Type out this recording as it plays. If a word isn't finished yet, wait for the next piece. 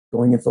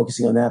going and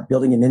focusing on that,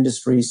 building an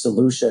industry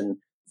solution,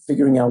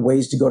 figuring out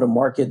ways to go to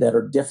market that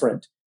are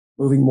different,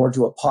 moving more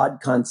to a pod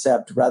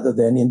concept rather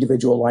than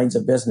individual lines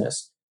of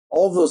business.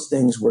 All of those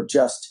things were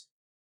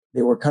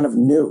they were kind of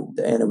new,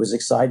 and it was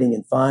exciting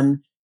and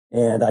fun.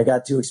 And I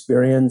got to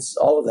experience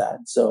all of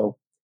that. So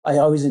I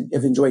always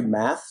have enjoyed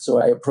math.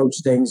 So I approach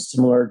things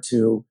similar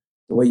to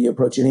the way you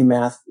approach any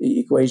math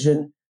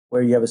equation,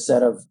 where you have a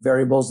set of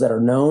variables that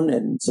are known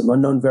and some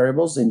unknown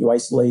variables, and you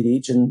isolate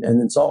each and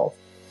then solve.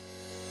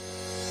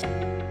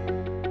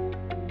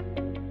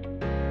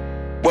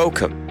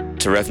 Welcome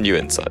to Revenue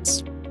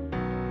Insights.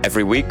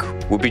 Every week,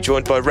 we'll be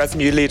joined by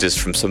revenue leaders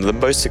from some of the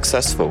most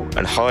successful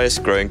and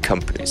highest growing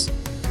companies.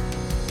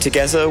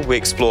 Together, we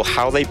explore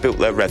how they built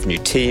their revenue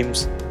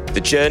teams,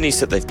 the journeys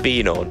that they've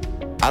been on,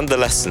 and the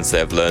lessons they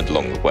have learned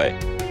along the way.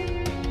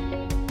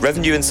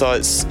 Revenue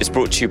Insights is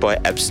brought to you by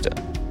Ebster.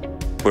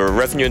 We're a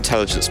revenue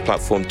intelligence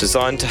platform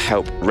designed to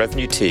help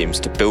revenue teams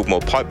to build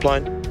more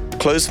pipeline,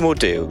 close more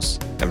deals,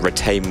 and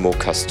retain more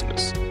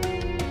customers.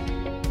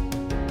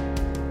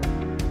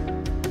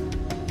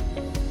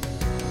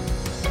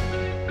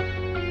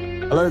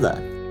 Hello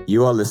there.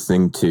 You are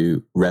listening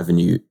to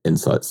Revenue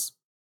Insights.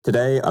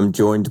 Today, I'm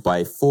joined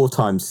by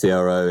 4-time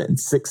CRO and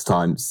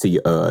 6-time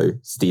COO,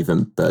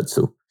 Stephen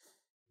Birdsall.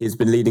 He's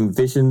been leading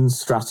vision,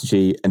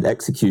 strategy, and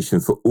execution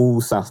for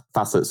all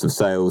facets of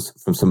sales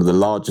from some of the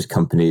largest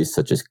companies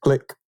such as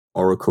Qlik,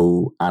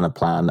 Oracle,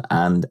 Anaplan,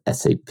 and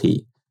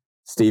SAP.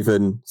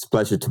 Stephen, it's a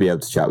pleasure to be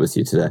able to chat with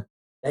you today.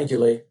 Thank you,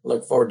 Lee.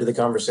 Look forward to the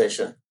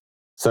conversation.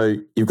 So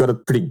you've got a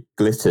pretty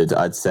glittered,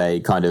 I'd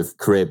say, kind of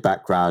career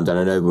background. And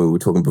I know when we were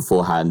talking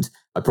beforehand,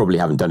 I probably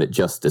haven't done it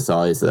justice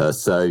either.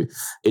 So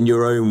in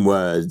your own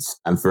words,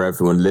 and for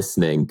everyone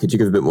listening, could you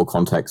give a bit more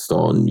context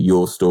on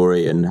your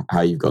story and how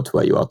you've got to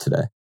where you are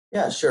today?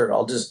 Yeah, sure.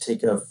 I'll just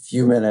take a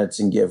few minutes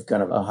and give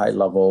kind of a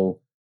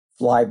high-level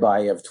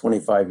flyby of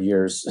 25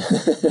 years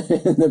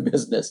in the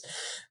business.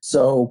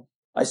 So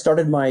I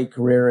started my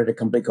career at a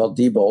company called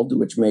Diebold,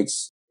 which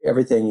makes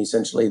everything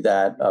essentially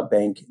that a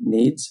bank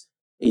needs.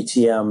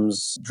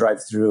 ATMs,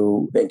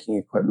 drive-through banking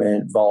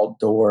equipment, vault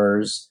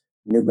doors,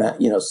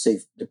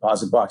 safe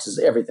deposit boxes,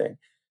 everything.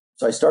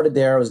 So I started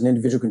there. I was an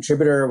individual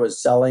contributor,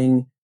 was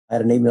selling. I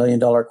had an $8 million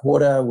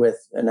quota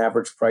with an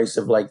average price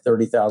of like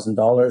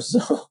 $30,000.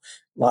 So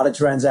a lot of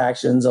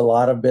transactions, a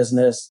lot of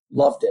business.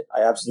 Loved it.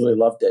 I absolutely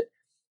loved it.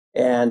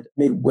 And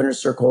made Winner's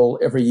Circle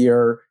every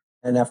year.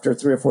 And after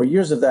 3 or 4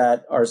 years of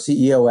that, our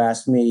CEO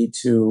asked me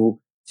to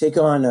take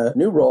on a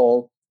new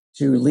role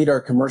to lead our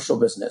commercial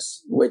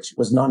business, which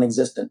was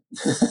non-existent.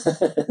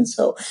 And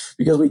so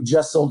because we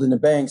just sold into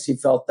banks, he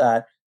felt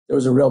that there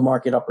was a real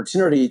market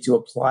opportunity to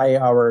apply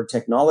our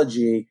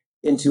technology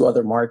into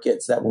other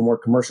markets that were more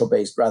commercial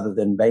based rather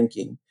than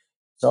banking.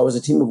 So I was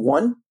a team of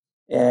one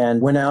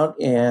and went out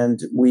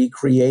and we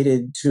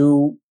created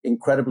 2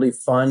 incredibly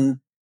fun,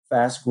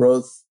 fast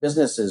growth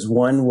businesses.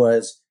 One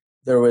was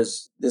there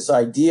was this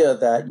idea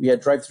that we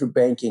had drive-through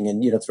banking,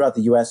 and throughout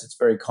the US, it's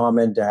very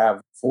common to have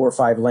 4 or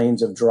 5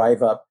 lanes of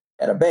drive up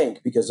at a bank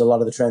because a lot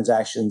of the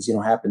transactions,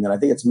 happen. And I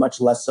think it's much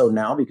less so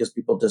now because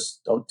people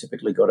just don't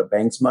typically go to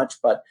banks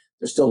much, but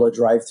there's still a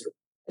drive-through.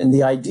 And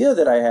the idea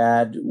that I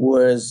had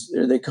was,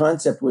 the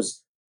concept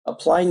was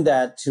applying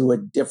that to a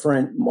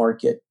different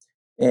market.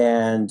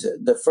 And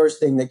the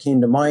first thing that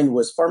came to mind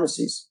was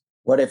pharmacies.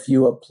 What if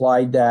you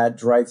applied that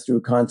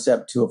drive-through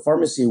concept to a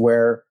pharmacy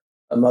where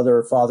a mother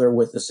or father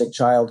with a sick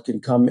child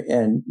can come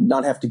and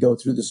not have to go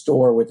through the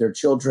store with their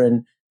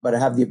children, but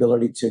have the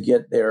ability to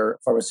get their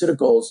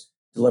pharmaceuticals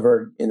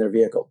delivered in their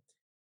vehicle.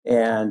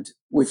 And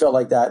we felt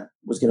like that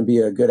was going to be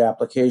a good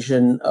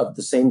application of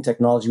the same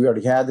technology we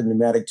already had, the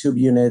pneumatic tube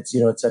units,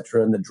 et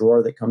cetera, in the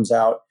drawer that comes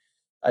out.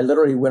 I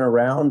literally went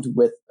around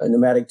with a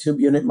pneumatic tube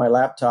unit in my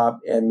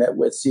laptop and met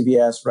with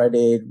CVS, Rite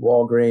Aid,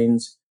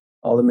 Walgreens,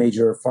 all the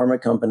major pharma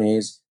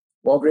companies.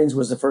 Walgreens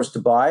was the first to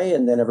buy,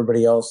 and then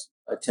everybody else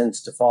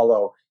tends to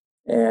follow.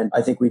 And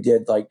I think we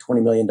did like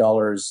 $20 million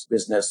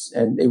business.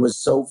 And it was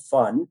so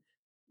fun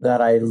that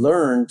I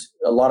learned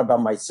a lot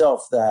about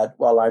myself, that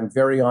while I'm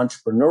very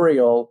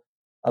entrepreneurial,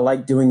 I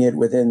like doing it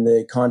within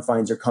the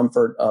confines or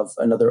comfort of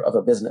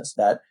a business,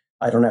 that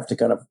I don't have to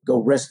kind of go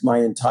risk my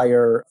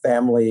entire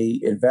family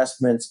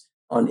investments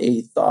on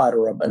a thought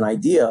or an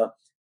idea,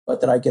 but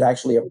that I could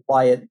actually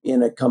apply it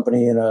in a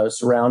company, in a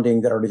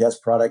surrounding that already has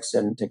products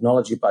and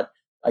technology, but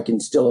I can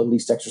still at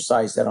least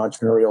exercise that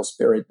entrepreneurial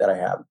spirit that I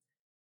have.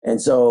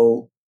 And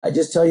so I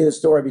just tell you the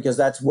story because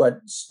that's what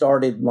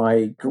started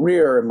my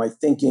career and my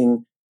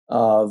thinking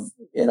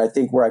and I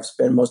think where I've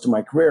spent most of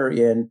my career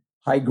in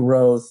high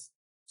growth,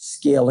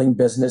 scaling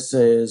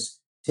businesses,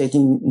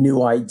 taking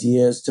new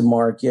ideas to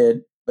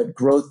market, but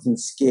growth and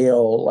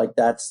scale, like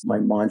that's my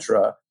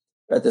mantra.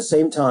 At the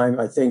same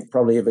time, I think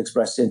probably have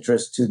expressed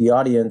interest to the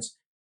audience.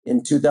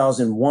 In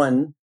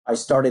 2001, I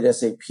started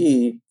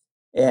SAP,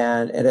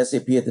 and at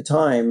SAP at the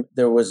time,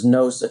 there was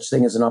no such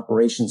thing as an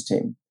operations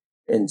team.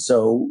 And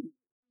so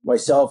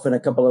myself and a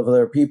couple of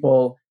other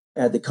people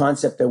had the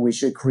concept that we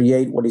should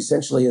create what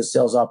essentially is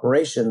sales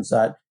operations,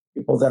 that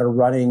people that are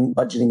running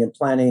budgeting and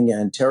planning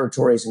and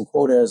territories and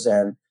quotas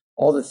and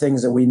all the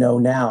things that we know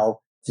now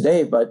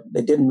today, but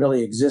they didn't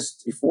really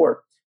exist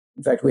before.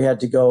 In fact, we had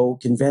to go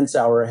convince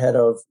our head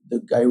of the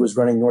guy who was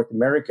running North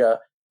America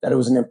that it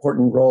was an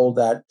important role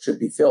that should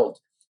be filled.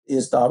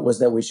 His thought was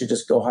that we should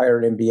just go hire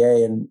an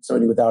MBA and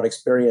somebody without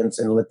experience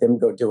and let them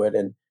go do it.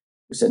 And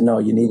we said, no,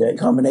 you need a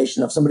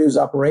combination of somebody who's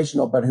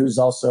operational, but who's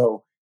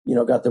also,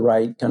 got the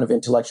right kind of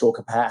intellectual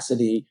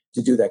capacity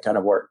to do that kind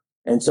of work.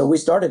 And so we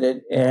started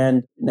it.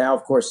 And now,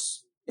 of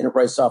course,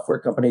 enterprise software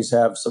companies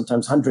have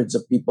sometimes hundreds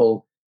of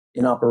people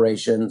in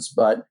operations,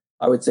 but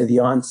I would say the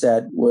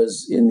onset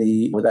was in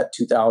that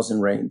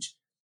 2000 range.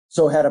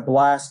 So I had a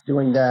blast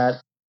doing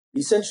that.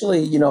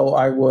 Essentially,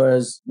 I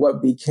was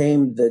what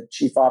became the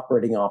chief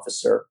operating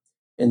officer.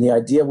 And the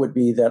idea would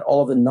be that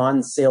all of the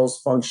non-sales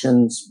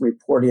functions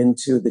report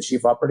into the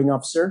chief operating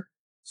officer.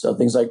 So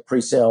things like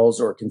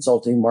pre-sales or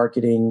consulting,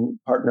 marketing,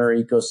 partner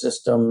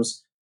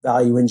ecosystems,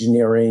 value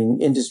engineering,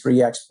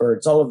 industry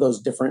experts, all of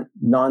those different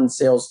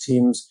non-sales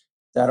teams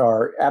that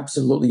are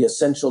absolutely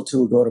essential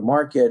to go to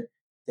market.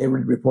 They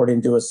would report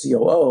into a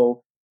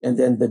COO, and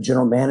then the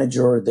general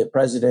manager or the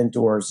president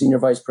or senior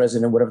vice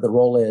president, whatever the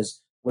role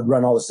is, would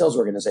run all the sales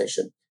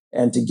organization.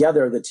 And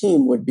together, the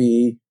team would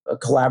be a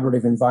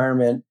collaborative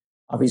environment,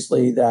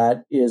 obviously,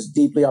 that is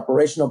deeply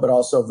operational, but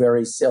also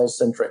very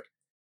sales-centric.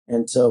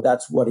 And so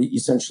that's what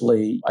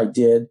essentially I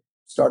did.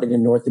 Started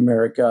in North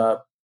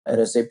America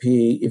at SAP,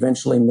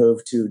 eventually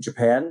moved to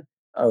Japan.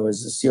 I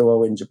was a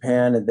COO in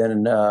Japan, and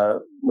then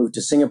moved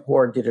to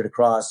Singapore, did it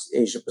across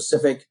Asia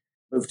Pacific,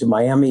 moved to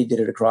Miami, did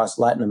it across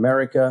Latin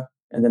America,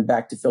 and then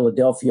back to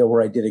Philadelphia,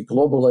 where I did it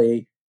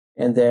globally.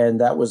 And then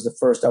that was the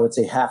first, I would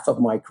say, half of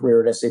my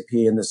career at SAP.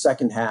 And the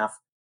second half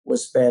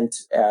was spent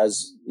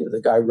as the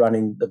guy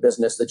running the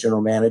business, the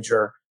general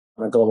manager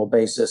on a global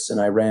basis.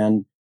 And I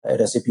ran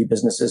at SAP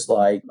businesses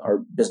like our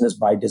business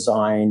by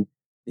design,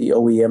 the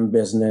OEM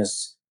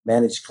business,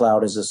 managed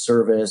cloud as a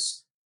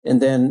service.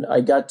 And then I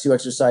got to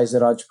exercise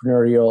that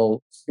entrepreneurial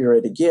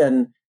spirit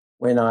again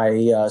when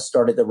I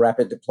started the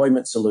rapid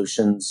deployment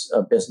solutions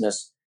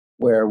business,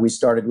 where we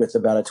started with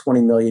about a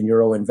 20 million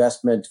euro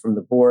investment from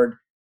the board.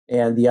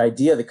 And the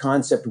idea, the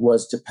concept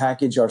was to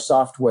package our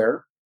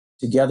software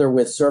together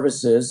with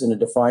services in a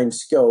defined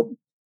scope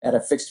at a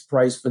fixed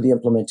price for the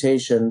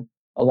implementation,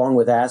 along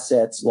with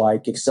assets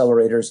like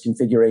accelerators,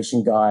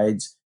 configuration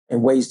guides,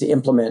 and ways to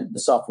implement the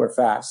software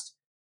fast.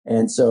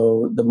 And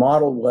so the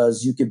model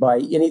was you could buy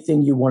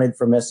anything you wanted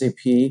from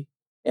SAP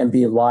and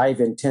be live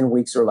in 10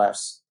 weeks or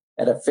less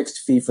at a fixed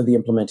fee for the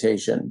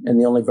implementation. And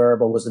the only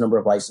variable was the number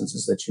of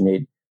licenses that you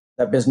need.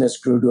 That business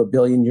grew to €1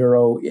 billion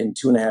in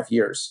 2.5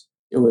 years.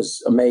 It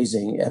was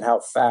amazing at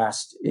how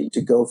fast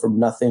to go from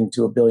nothing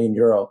to €1 billion.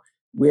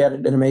 We had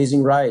an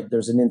amazing ride.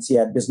 There's an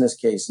INSEAD business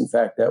case, in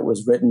fact, that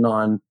was written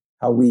on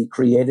how we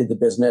created the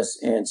business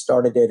and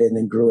started it and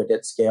then grew it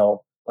at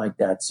scale like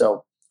that.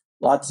 So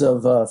lots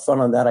of fun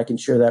on that. I can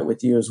share that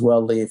with you as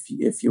well, Lee,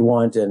 if you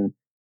want, and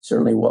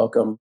certainly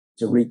welcome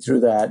to read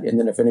through that. And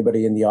then if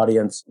anybody in the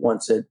audience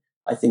wants it,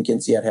 I think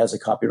INSEAD has a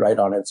copyright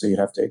on it, so you'd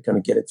have to kind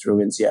of get it through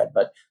INSEAD.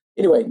 But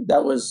anyway,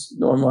 that was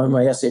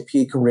my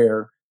SAP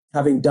career.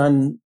 Having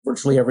done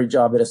virtually every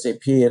job at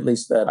SAP, at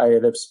least that I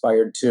had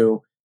aspired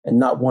to, and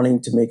not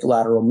wanting to make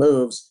lateral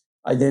moves,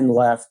 I then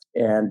left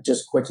and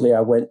just quickly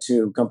I went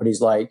to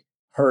companies like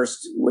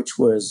Hearst, which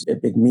was a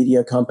big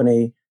media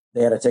company.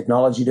 They had a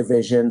technology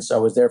division, so I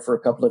was there for a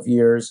couple of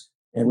years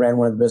and ran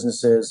one of the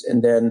businesses,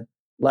 and then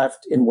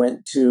left and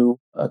went to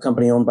a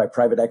company owned by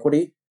private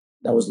equity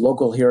that was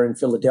local here in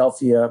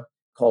Philadelphia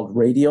called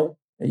Radial.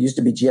 It used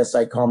to be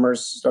GSI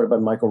Commerce, started by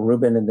Michael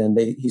Rubin, and then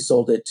he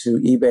sold it to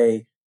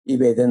eBay.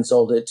 eBay then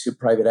sold it to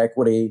private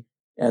equity,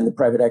 and the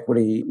private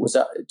equity was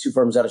two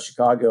firms out of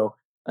Chicago,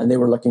 and they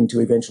were looking to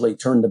eventually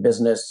turn the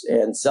business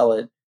and sell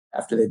it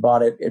after they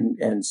bought it.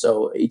 And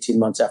so 18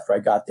 months after I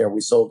got there,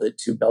 we sold it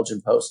to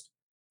Belgian Post.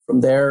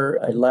 From there,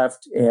 I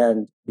left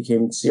and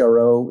became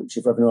CRO,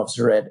 Chief Revenue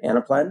Officer at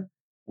Anaplan.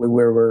 We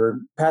were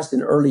past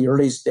an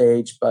early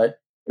stage, but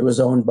it was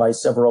owned by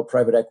several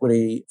private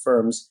equity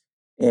firms.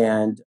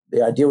 And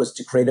the idea was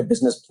to create a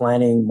business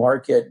planning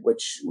market,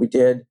 which we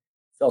did.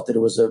 Felt that it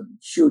was a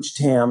huge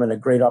TAM and a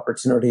great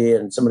opportunity,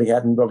 and somebody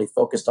hadn't really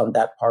focused on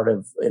that part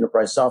of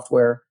enterprise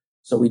software.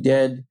 So we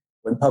did.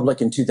 Went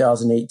public in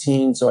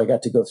 2018, so I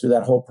got to go through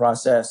that whole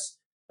process.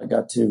 I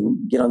got to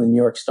get on the New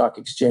York Stock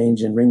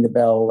Exchange and ring the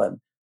bell and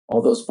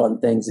all those fun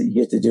things that you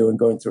get to do in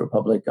going through a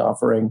public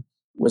offering.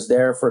 Was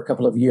there for a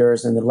couple of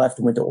years and then left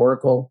and went to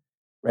Oracle,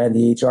 ran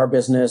the HR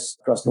business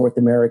across North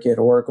America at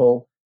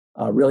Oracle.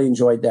 Really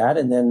enjoyed that,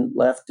 and then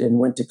left and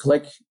went to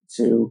Qlik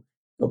to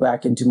go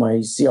back into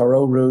my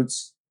CRO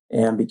roots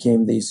and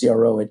became the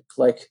CRO at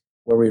Qlik,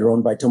 where we were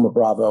owned by Thoma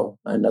Bravo,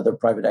 another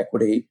private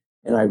equity.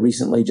 And I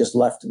recently just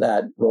left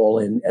that role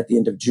at the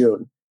end of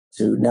June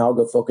to now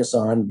go focus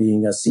on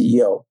being a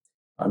CEO.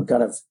 I'm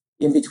kind of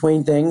in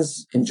between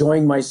things,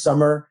 enjoying my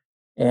summer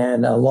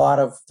and a lot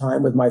of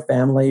time with my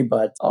family,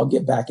 but I'll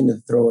get back into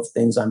the throw of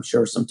things, I'm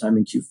sure, sometime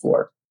in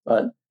Q4.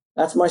 But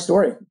That's my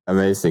story.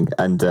 Amazing.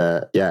 And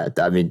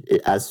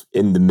as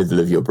in the middle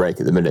of your break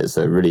at the minute,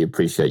 so really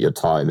appreciate your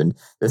time. And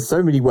there's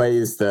so many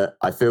ways that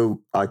I feel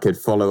I could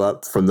follow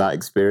up from that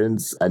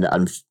experience,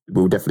 and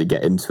we'll definitely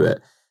get into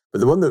it. But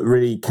the one that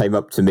really came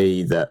up to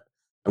me that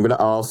I'm going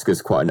to ask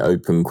as quite an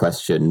open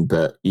question,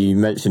 but you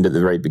mentioned at the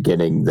very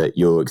beginning that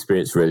your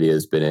experience really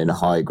has been in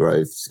high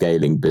growth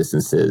scaling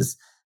businesses.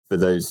 For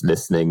those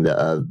listening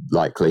that are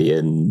likely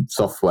in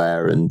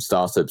software and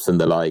startups and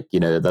the like,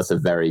 that's a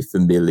very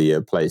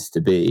familiar place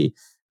to be.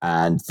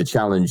 And the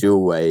challenge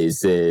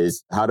always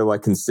is, how do I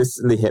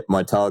consistently hit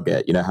my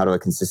target? How do I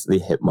consistently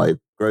hit my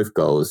growth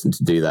goals, and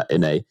to do that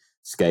in a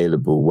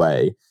scalable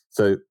way?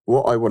 So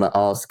what I want to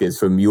ask is,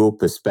 from your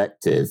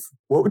perspective,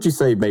 what would you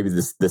say maybe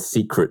the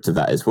secret to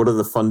that is? What are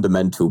the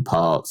fundamental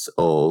parts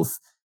of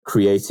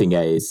creating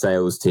a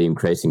sales team,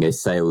 creating a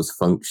sales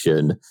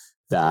function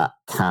that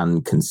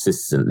can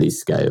consistently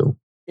scale?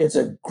 It's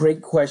a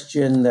great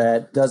question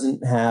that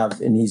doesn't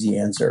have an easy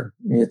answer.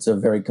 It's a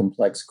very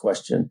complex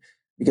question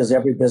because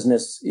every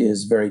business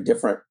is very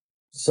different.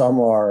 Some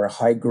are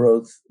high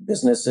growth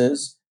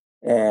businesses,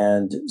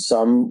 and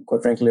some,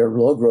 quite frankly, are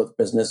low growth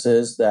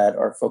businesses that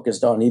are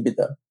focused on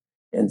EBITDA.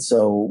 And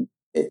so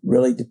it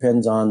really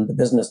depends on the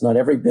business. Not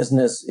every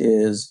business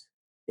is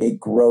a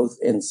growth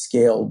and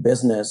scale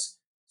business.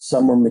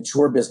 Some are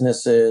mature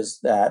businesses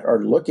that are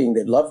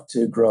they'd love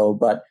to grow,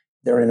 but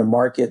they're in a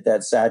market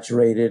that's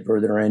saturated, or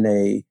they're in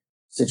a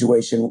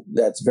situation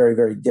that's very,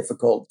 very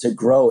difficult to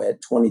grow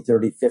at 20,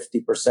 30,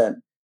 50%.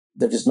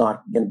 They're just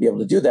not going to be able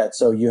to do that.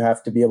 So you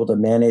have to be able to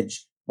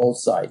manage both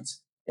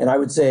sides. And I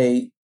would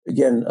say,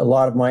 again, a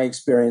lot of my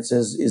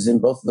experiences is in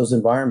both of those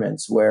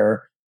environments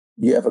where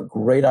you have a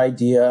great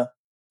idea.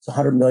 It's a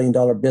 $100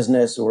 million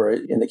business, or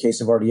in the case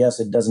of RDS,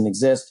 it doesn't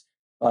exist,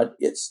 but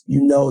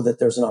that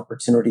there's an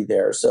opportunity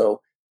there.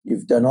 So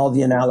you've done all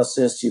the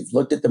analysis, you've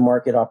looked at the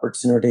market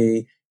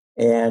opportunity,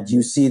 and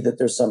you see that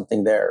there's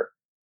something there.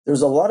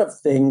 There's a lot of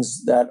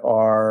things that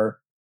are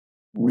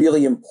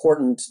really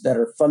important, that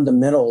are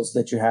fundamentals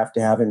that you have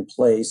to have in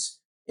place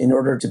in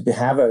order to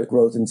have a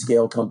growth and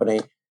scale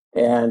company.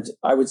 And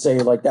I would say,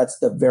 that's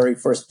the very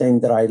first thing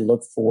that I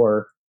look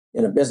for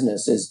in a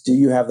business is, do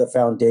you have the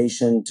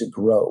foundation to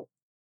grow?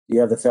 Do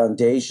you have the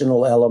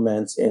foundational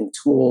elements and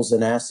tools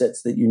and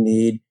assets that you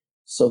need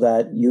so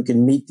that you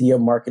can meet the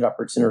market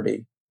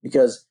opportunity?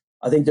 Because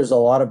I think there's a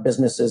lot of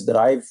businesses that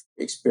I've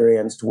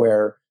experienced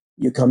where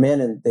you come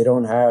in and they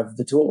don't have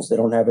the tools. They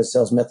don't have a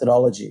sales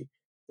methodology.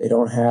 They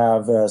don't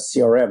have a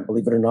CRM.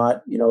 Believe it or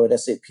not, at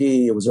SAP,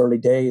 it was early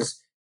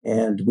days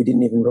and we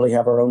didn't even really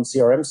have our own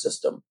CRM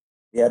system.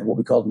 We had what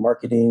we called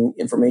marketing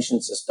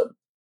information system,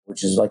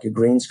 which is like a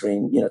green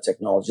screen,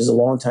 technology. It's a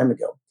long time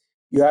ago.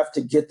 You have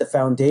to get the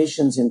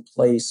foundations in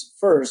place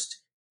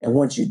first. And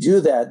once you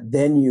do that,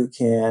 then you'll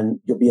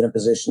be in a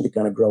position to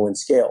kind of grow and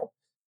scale.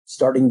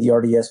 Starting the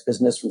RDS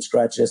business from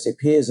scratch at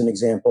SAP is an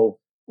example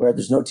where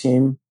there's no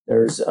team.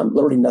 There's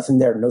literally nothing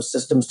there, no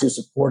systems to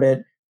support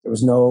it. There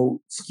was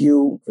no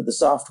SKU for the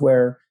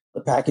software.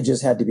 The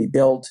packages had to be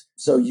built.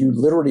 So you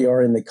literally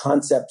are in the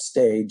concept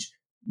stage.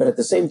 But at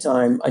the same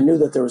time, I knew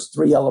that there was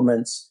 3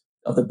 elements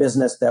of the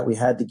business that we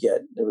had to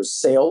get. There was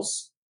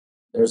sales,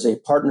 there's a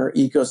partner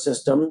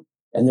ecosystem,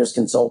 and there's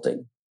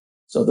consulting.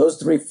 So those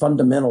 3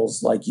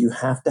 fundamentals, you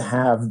have to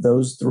have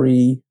those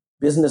 3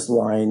 business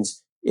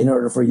lines in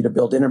order for you to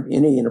build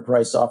any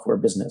enterprise software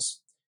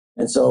business.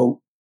 And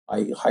so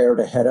I hired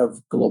a head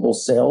of global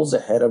sales, a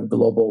head of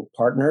global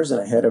partners,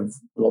 and a head of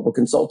global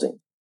consulting.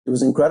 It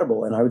was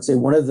incredible. And I would say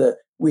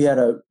we had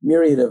a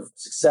myriad of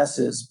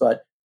successes,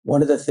 but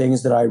one of the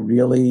things that I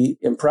really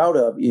am proud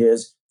of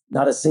is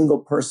not a single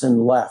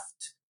person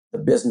left the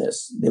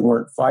business. They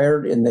weren't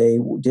fired and they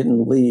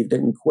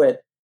didn't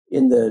quit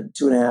in the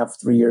 2.5,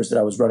 3 years that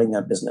I was running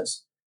that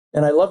business.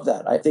 And I love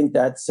that. I think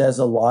that says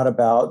a lot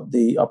about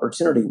the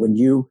opportunity. When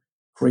you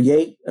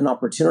create an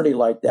opportunity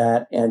like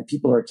that and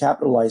people are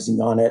capitalizing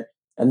on it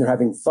and they're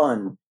having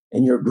fun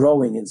and you're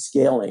growing and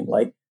scaling,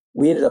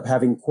 we ended up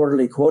having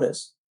quarterly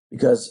quotas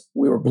because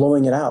we were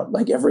blowing it out.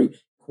 Every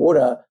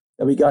quota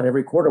that we got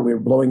every quarter, we were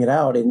blowing it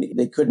out, and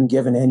they couldn't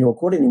give an annual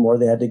quota anymore.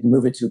 They had to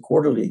move it to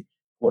quarterly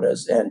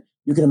quotas. And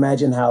you can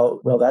imagine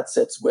how well that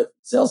sits with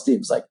sales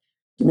teams.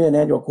 Give me an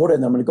annual quota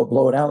and I'm going to go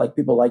blow it out.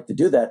 People like to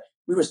do that.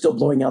 We were still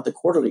blowing out the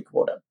quarterly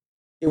quota.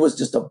 It was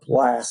just a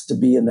blast to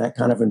be in that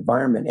kind of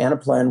environment.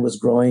 Anaplan was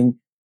growing,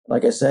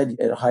 like I said,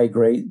 at high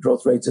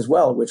growth rates as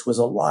well, which was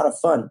a lot of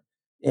fun.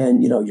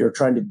 And, you're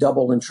trying to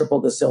double and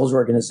triple the sales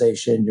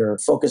organization. You're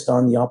focused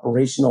on the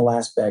operational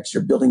aspects.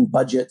 You're building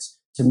budgets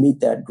to meet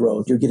that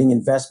growth. You're getting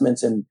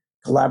investments and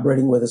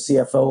collaborating with a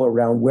CFO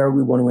around where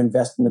we want to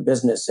invest in the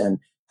business and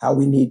how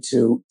we need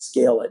to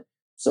scale it.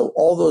 So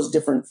all those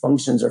different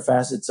functions or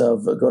facets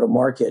of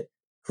go-to-market,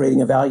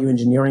 creating a value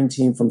engineering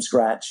team from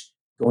scratch,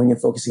 going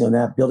and focusing on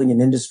that, building an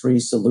industry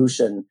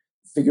solution,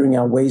 figuring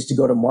out ways to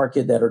go to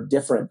market that are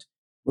different,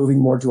 moving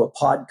more to a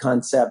pod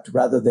concept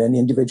rather than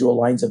individual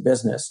lines of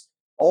business.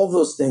 All of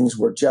those things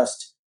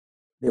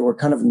they were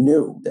kind of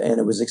new, and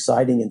it was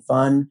exciting and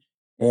fun.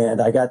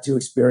 And I got to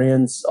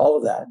experience all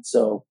of that.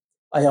 So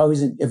I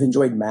always have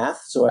enjoyed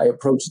math. So I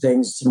approach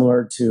things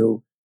similar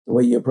to the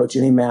way you approach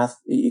any math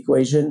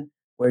equation,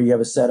 where you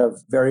have a set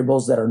of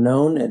variables that are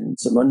known and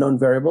some unknown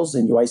variables,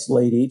 and you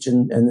isolate each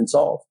and then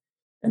solve.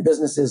 And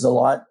business is a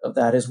lot of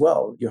that as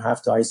well. You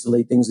have to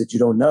isolate things that you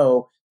don't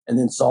know and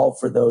then solve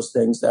for those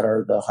things that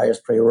are the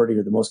highest priority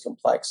or the most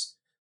complex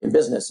in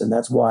business. And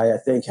that's why I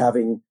think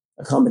having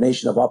a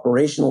combination of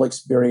operational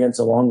experience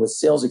along with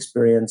sales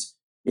experience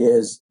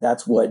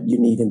that's what you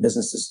need in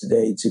businesses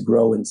today to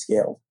grow and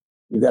scale.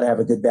 You've got to have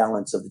a good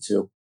balance of the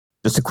two.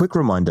 Just a quick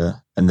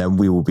reminder, and then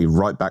we will be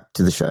right back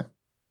to the show.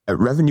 At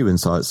Revenue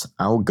Insights,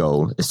 our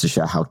goal is to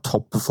share how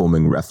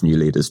top-performing revenue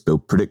leaders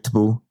build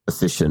predictable,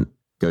 efficient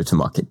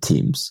go-to-market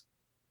teams.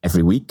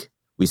 Every week,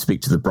 we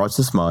speak to the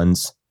brightest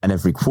minds, and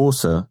every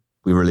quarter,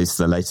 we release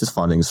the latest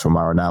findings from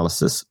our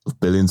analysis of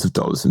billions of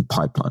dollars in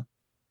pipeline.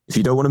 If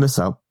you don't want to miss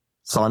out,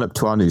 sign up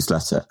to our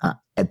newsletter at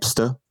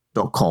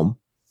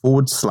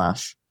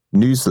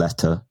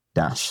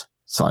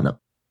ebster.com/newsletter-sign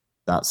up.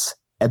 That's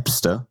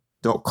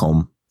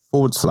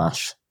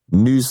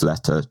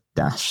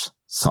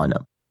ebster.com/newsletter-sign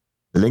up.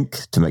 The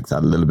link to make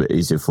that a little bit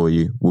easier for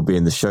you will be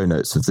in the show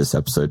notes of this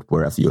episode,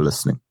 wherever you're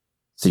listening.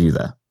 See you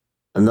there.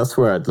 And that's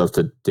where I'd love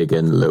to dig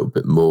in a little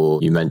bit more.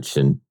 You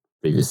mentioned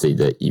previously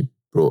that you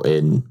brought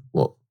in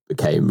what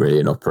became really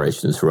an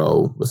operations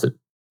role, was it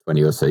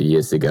 20 or so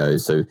years ago?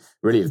 So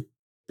really have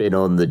been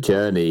on the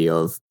journey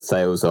of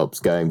sales ops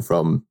going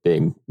from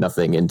being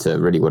nothing into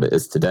really what it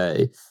is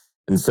today.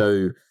 And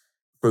so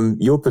from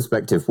your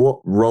perspective, what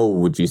role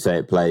would you say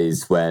it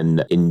plays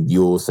when in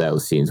your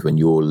sales teams, when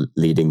you're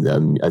leading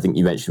them? I think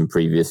you mentioned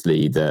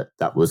previously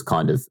that was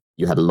kind of,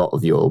 you had a lot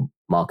of your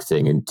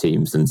marketing and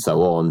teams and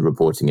so on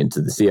reporting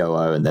into the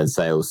COO and then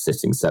sales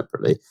sitting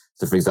separately.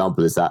 So for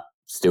example, is that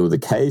still the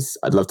case?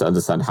 I'd love to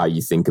understand how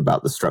you think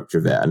about the structure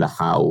of it and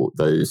how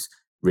those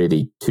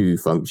really two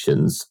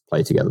functions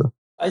play together.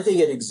 I think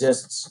it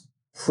exists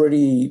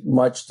pretty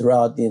much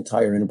throughout the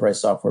entire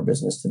enterprise software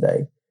business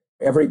today.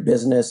 Every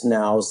business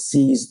now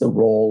sees the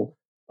role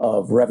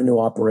of revenue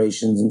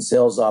operations and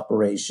sales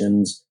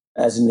operations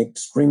as an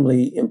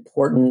extremely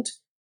important,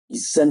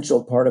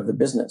 essential part of the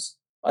business.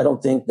 I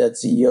don't think that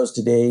CEOs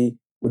today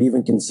would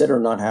even consider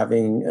not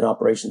having an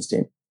operations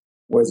team.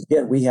 Whereas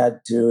again, we had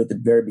to, at the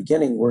very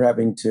beginning, we're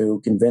having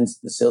to convince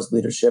the sales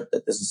leadership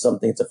that this is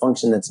something, it's a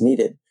function that's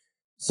needed.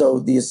 So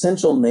the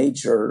essential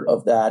nature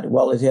of that,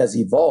 well, it has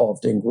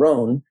evolved and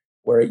grown,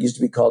 where it used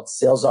to be called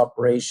sales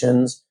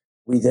operations.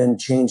 We then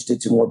changed it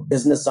to more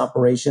business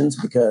operations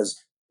because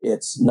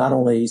it's not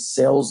only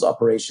sales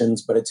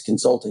operations, but it's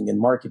consulting and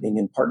marketing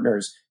and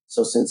partners.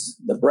 So since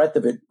the breadth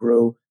of it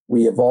grew,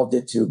 we evolved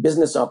it to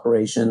business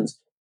operations.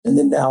 And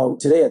then now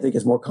today, I think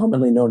is more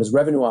commonly known as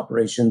revenue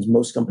operations.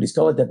 Most companies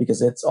call it that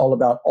because it's all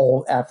about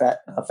all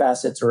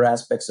facets or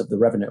aspects of the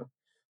revenue.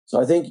 So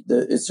I think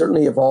it's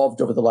certainly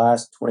evolved over the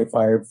last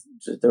 25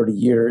 to 30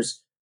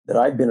 years that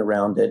I've been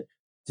around it.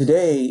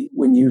 Today,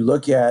 when you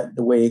look at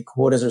the way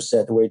quotas are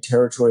set, the way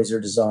territories are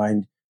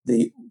designed,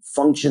 the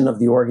function of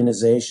the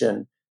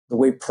organization, the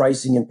way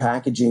pricing and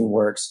packaging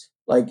works,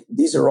 like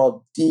these are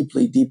all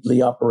deeply,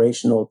 deeply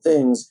operational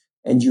things.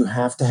 And you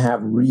have to have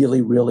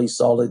really, really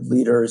solid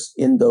leaders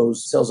in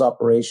those sales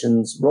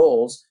operations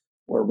roles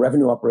or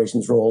revenue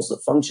operations roles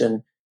that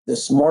function. The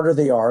smarter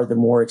they are, the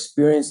more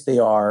experienced they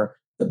are,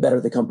 the better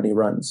the company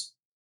runs.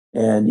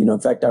 And, in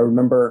fact, I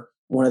remember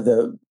one of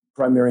the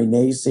primary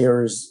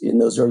naysayers in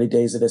those early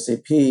days at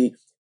SAP.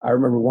 I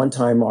remember one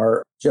time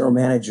our general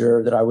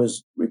manager that I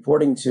was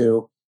reporting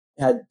to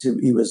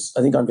he was,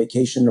 I think, on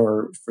vacation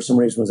or for some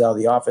reason was out of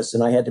the office,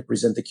 and I had to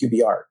present the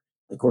QBR,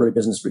 the quarterly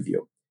business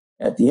review.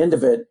 At the end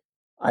of it,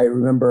 I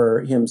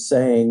remember him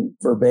saying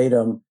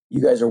verbatim, "You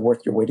guys are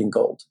worth your weight in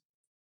gold."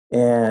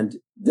 And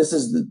this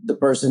is the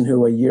person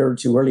who a year or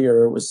two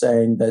earlier was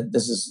saying that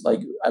this is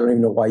like, I don't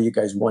even know why you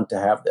guys want to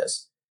have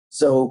this.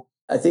 So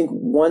I think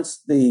once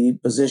the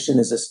position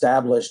is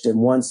established and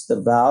once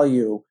the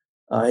value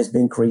has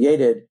been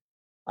created,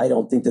 I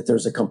don't think that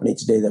there's a company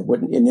today that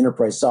wouldn't, in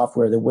enterprise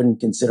software, that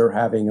wouldn't consider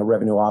having a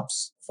revenue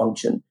ops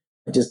function.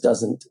 It just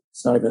doesn't,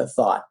 it's not even a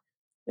thought.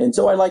 And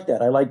so I like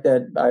that. I like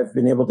that I've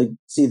been able to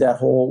see that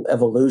whole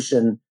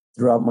evolution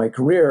throughout my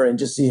career and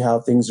just see how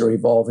things are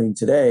evolving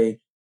today,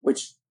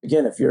 which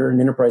again, if you're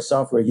in enterprise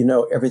software,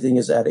 everything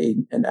is at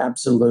an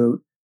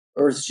absolute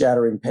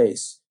earth-shattering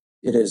pace.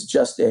 It is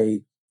just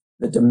the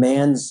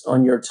demands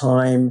on your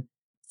time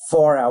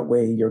far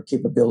outweigh your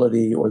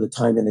capability or the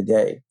time in a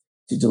day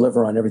to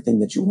deliver on everything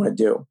that you want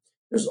to do.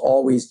 There's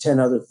always 10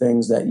 other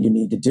things that you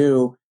need to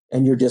do,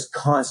 and you're just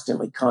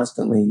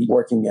constantly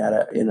working at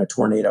it in a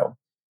tornado.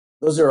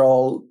 Those are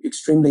all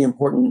extremely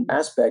important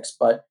aspects,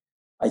 but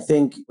I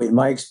think in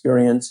my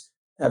experience,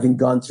 having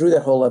gone through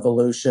that whole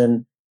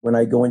evolution, when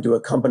I go into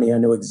a company, I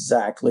know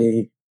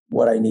exactly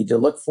what I need to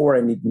look for.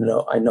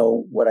 I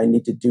know what I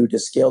need to do to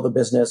scale the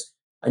business.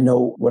 I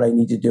know what I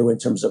need to do in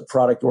terms of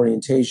product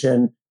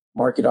orientation,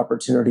 market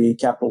opportunity,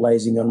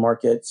 capitalizing on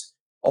markets,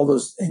 all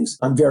those things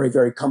I'm very,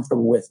 very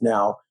comfortable with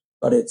now,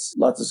 but it's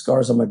lots of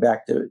scars on my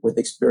back with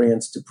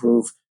experience to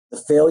prove the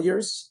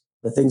failures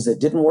the things that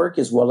didn't work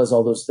as well as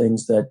all those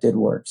things that did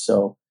work.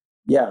 So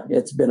yeah,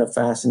 it's been a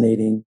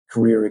fascinating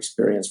career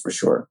experience for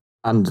sure.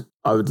 And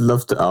I would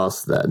love to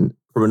ask then,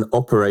 from an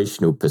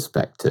operational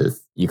perspective,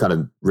 you kind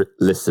of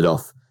listed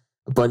off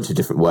a bunch of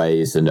different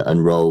ways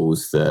and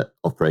roles that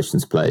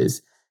operations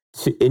plays.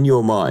 In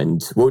your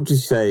mind, what would you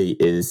say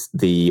is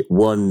the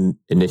one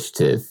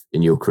initiative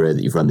in your career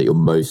that you've run that you're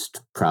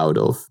most proud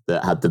of,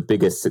 that had the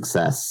biggest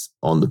success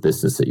on the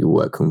business that you're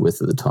working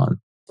with at the time?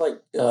 It's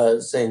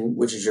like saying,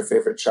 which is your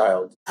favorite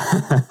child?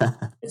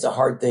 It's a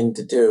hard thing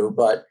to do,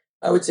 but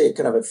I would say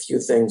kind of a few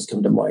things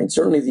come to mind.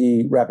 Certainly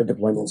the rapid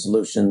deployment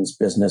solutions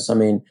business. I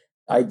mean,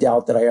 I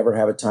doubt that I ever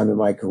have a time in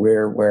my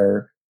career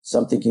where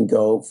something can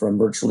go from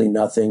virtually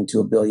nothing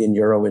to €1 billion in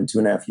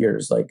 2.5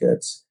 years. Like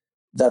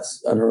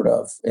that's unheard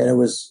of. And it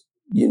was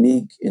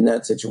unique in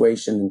that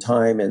situation and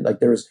time. And like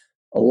there's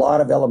a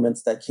lot of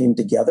elements that came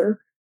together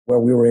where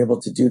we were able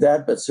to do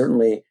that. But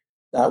certainly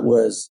that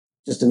was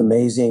just an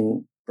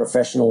amazing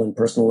professional and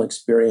personal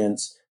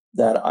experience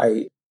that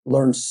I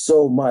learned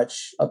so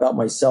much about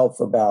myself,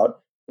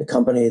 about the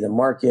company, the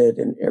market,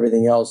 and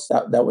everything else.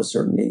 That was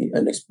certainly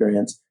an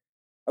experience.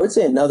 I would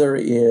say another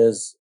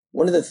is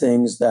one of the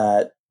things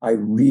that I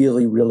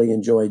really, really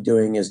enjoy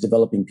doing is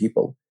developing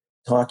people,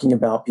 talking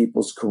about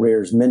people's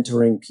careers,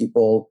 mentoring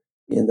people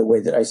in the way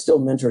that I still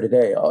mentor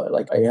today.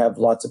 Like I have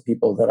lots of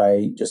people that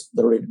I just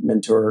literally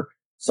mentor,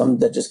 some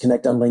that just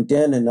connect on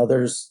LinkedIn and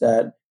others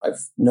that I've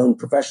known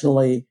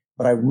professionally.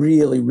 But I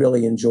really,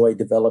 really enjoy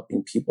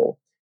developing people,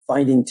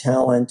 finding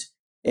talent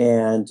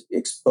and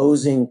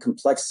exposing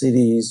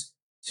complexities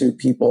to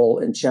people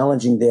and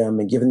challenging them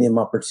and giving them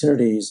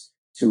opportunities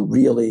to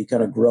really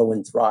kind of grow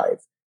and thrive.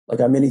 Like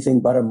I'm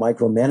anything but a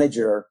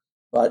micromanager,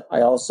 but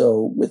I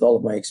also, with all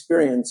of my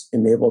experience,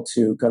 am able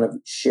to kind of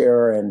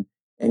share and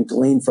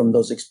glean from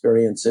those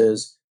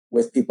experiences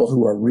with people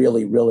who are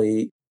really,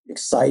 really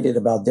excited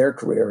about their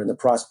career and the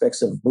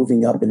prospects of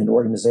moving up in an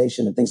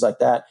organization and things like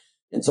that.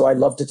 And so I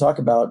love to talk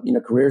about,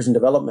 careers and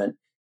development.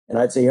 And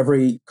I'd say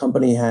every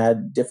company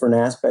had different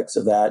aspects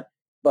of that.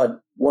 But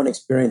one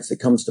experience that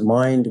comes to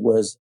mind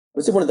was, I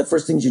would say one of the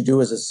first things you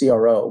do as a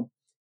CRO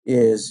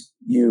is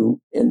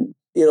and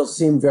it'll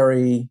seem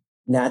very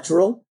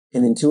natural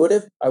and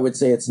intuitive. I would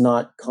say it's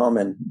not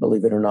common,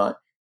 believe it or not.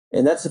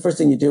 And that's the first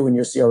thing you do when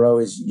you're CRO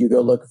is you go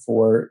look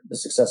for the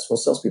successful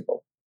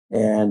salespeople.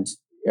 And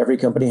every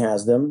company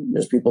has them.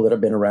 There's people that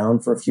have been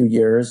around for a few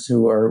years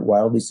who are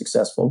wildly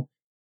successful.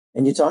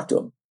 And you talk to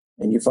them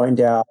and you find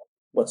out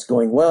what's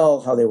going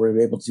well, how they were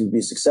able to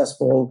be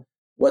successful,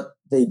 what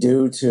they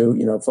do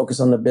to, focus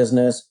on the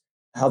business,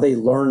 how they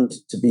learned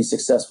to be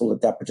successful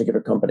at that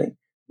particular company.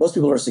 Most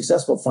people who are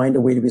successful find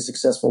a way to be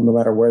successful no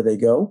matter where they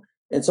go.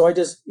 And so I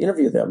just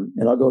interview them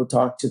and I'll go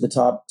talk to the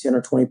top 10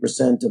 or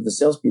 20% of the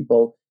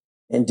salespeople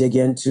and dig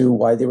into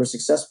why they were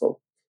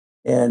successful.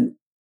 And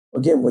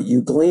again, what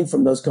you glean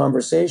from those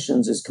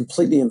conversations is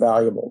completely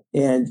invaluable.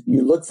 And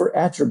you look for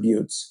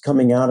attributes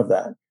coming out of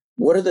that.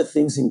 What are the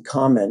things in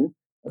common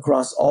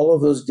across all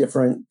of those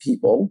different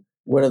people?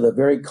 What are the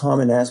very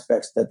common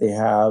aspects that they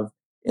have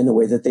in the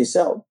way that they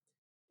sell?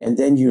 And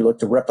then you look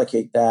to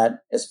replicate that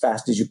as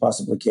fast as you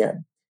possibly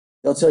can.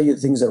 They'll tell you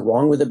things that are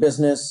wrong with the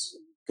business.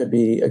 It could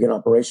be, again,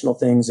 operational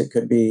things. It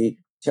could be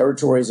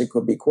territories. It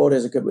could be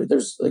quotas.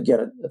 There's,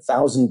 again,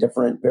 1,000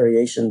 different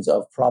variations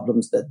of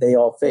problems that they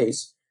all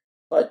face.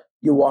 But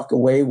you walk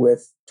away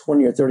with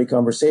 20 or 30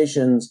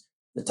 conversations,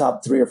 the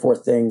top 3 or 4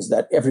 things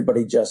that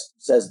everybody just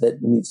says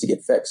that needs to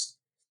get fixed.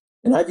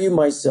 And I view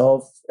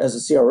myself as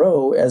a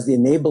CRO as the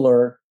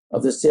enabler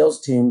of the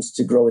sales teams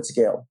to grow at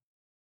scale.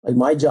 Like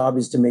my job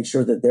is to make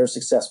sure that they're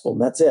successful.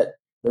 And that's it.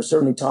 There's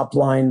certainly top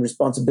line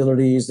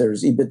responsibilities.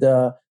 There's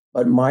EBITDA.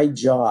 But my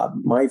job,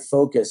 my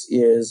focus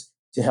is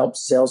to help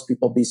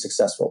salespeople be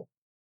successful.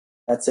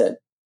 That's it.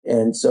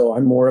 And so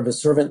I'm more of a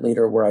servant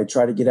leader where I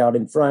try to get out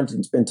in front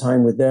and spend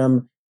time with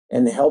them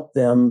and help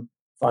them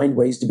find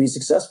ways to be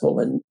successful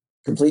and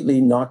completely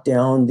knock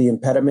down the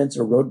impediments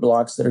or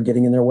roadblocks that are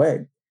getting in their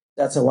way.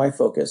 That's how I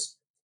focus.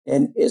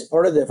 And as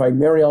part of that, if I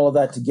marry all of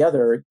that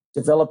together,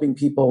 developing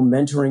people,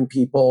 mentoring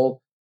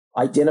people,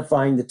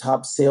 identifying the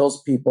top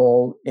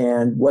salespeople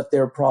and what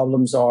their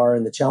problems are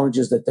and the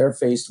challenges that they're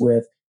faced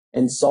with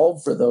and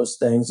solve for those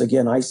things,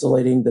 again,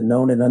 isolating the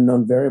known and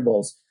unknown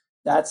variables.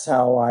 That's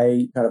how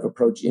I kind of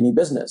approach any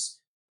business.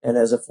 And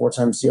as a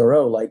 4-time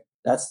CRO, like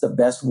that's the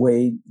best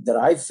way that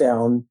I've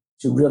found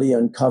to really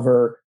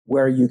uncover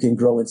where you can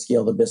grow and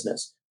scale the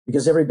business.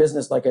 Because every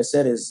business, like I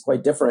said, is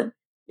quite different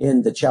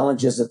in the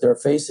challenges that they're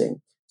facing.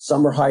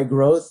 Some are high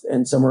growth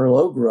and some are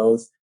low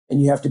growth,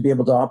 and you have to be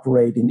able to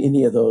operate in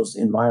any of those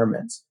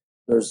environments.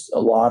 There's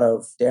a lot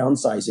of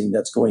downsizing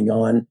that's going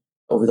on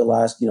over the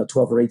last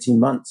 12 or 18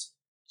 months.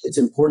 It's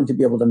important to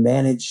be able to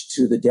manage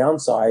to the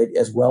downside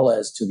as well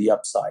as to the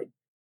upside.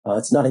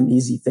 It's not an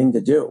easy thing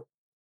to do.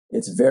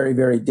 It's very,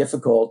 very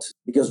difficult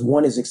because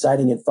one is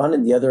exciting and fun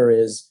and the other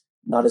is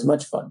not as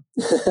much fun,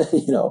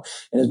 and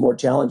is more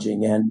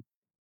challenging and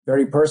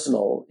very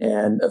personal.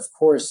 And of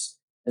course,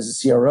 as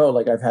a CRO,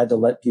 like I've had to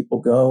let people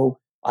go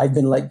I've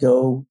been let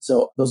go.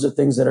 So those are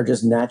things that are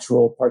just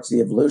natural parts of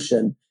the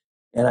evolution.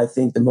 And I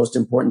think the most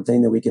important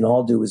thing that we can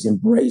all do is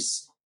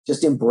embrace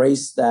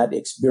that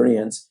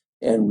experience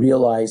and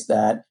realize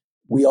that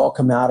we all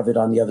come out of it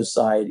on the other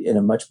side in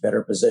a much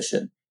better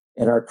position.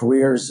 And our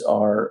careers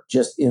are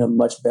just in a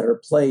much better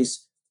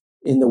place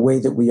in the way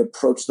that we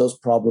approach those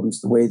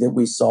problems, the way that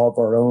we solve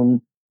our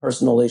own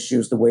personal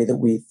issues, the way that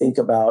we think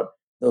about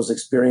those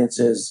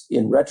experiences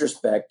in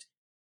retrospect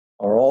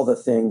are all the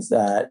things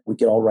that we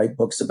could all write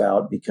books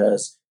about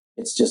because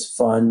it's just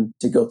fun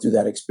to go through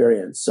that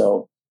experience.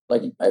 So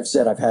like I've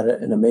said, I've had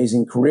an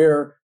amazing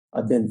career.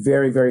 I've been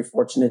very, very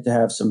fortunate to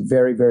have some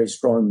very, very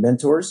strong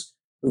mentors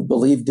who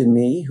believed in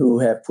me, who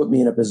have put me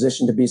in a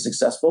position to be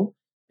successful.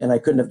 And I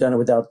couldn't have done it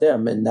without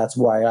them. And that's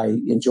why I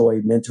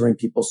enjoy mentoring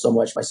people so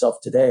much myself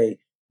today,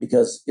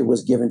 because it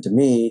was given to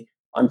me.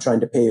 I'm trying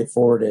to pay it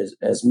forward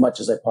as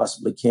much as I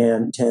possibly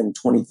can, 10,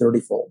 20,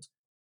 30 fold.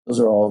 Those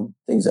are all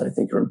things that I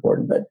think are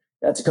important. But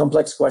that's a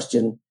complex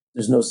question.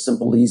 There's no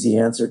simple, easy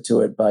answer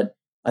to it. But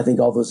I think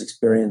all those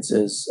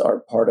experiences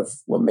are part of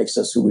what makes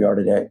us who we are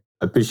today.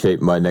 I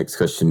appreciate my next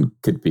question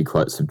could be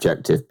quite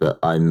subjective, but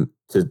I'm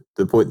to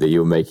the point that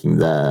you're making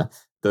there.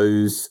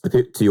 Those,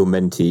 to your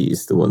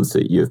mentees, the ones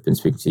that you have been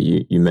speaking to,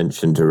 you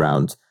mentioned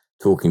around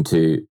talking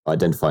to,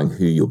 identifying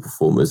who your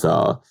performers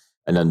are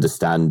and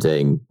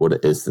understanding what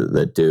it is that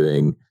they're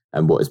doing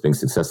and what is being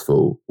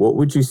successful. What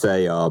would you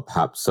say are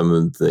perhaps some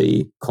of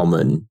the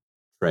common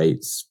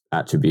traits,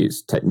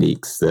 attributes,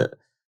 techniques that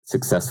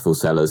successful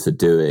sellers are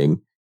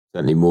doing,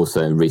 certainly more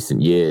so in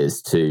recent years,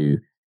 to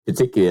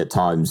particularly at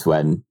times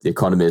when the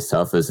economy is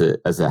tough as it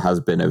has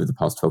been over the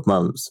past 12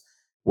 months?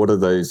 What are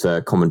those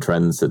common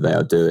trends that they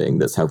are doing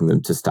that's helping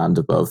them to stand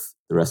above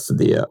the rest of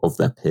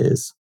their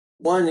peers?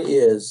 One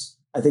is,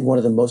 I think one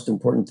of the most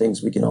important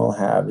things we can all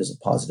have is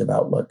a positive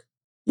outlook.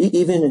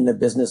 Even in a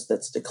business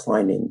that's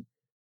declining,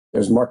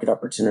 there's market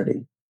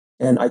opportunity.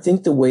 And I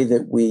think the way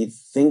that we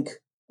think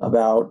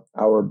about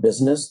our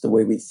business, the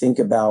way we think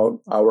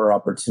about our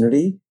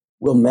opportunity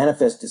will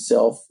manifest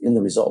itself in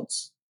the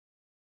results.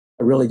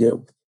 I really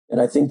do. And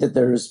I think that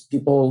there's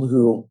people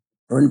who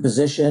are in a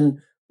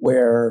position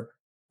where,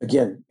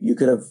 again, you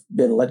could have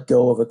been let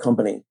go of a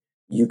company.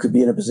 You could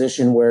be in a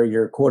position where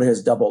your quota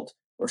has doubled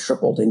or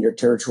tripled and your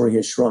territory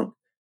has shrunk.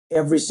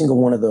 Every single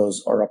one of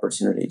those are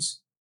opportunities.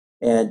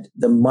 And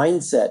the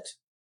mindset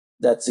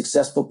that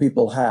successful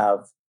people have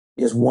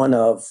is one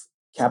of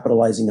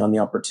capitalizing on the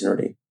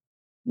opportunity,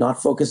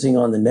 not focusing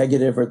on the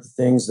negative or the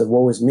things that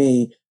woe is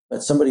me,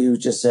 but somebody who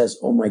just says,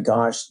 oh my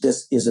gosh,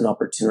 this is an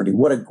opportunity.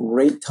 What a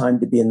great time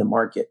to be in the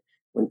market.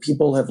 When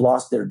people have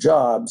lost their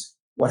jobs,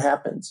 what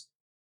happens?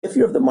 If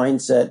you have the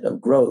mindset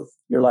of growth,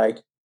 you're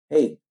like,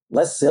 hey,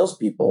 less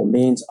salespeople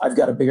means I've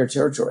got a bigger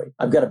territory.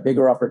 I've got a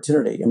bigger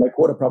opportunity and my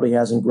quota probably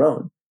hasn't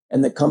grown.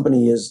 And the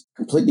company is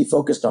completely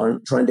focused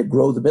on trying to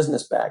grow the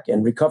business back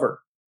and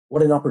recover.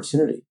 What an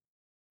opportunity.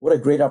 What a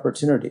great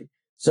opportunity.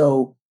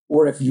 So,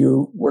 or if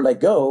you were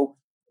let go,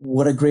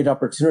 what a great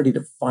opportunity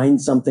to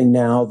find something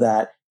now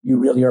that you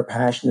really are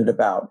passionate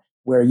about,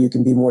 where you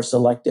can be more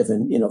selective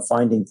in,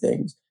 finding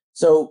things.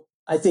 So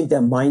I think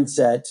that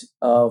mindset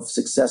of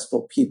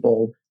successful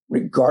people,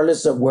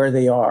 regardless of where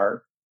they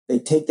are, they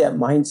take that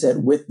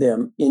mindset with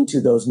them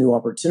into those new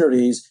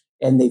opportunities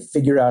and they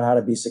figure out how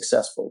to be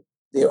successful.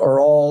 They are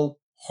all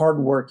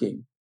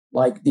hardworking.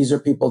 Like these are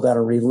people that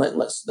are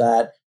relentless,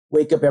 that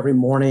wake up every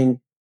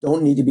morning,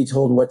 don't need to be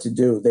told what to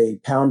do. They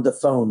pound the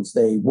phones.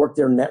 They work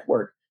their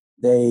network.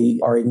 They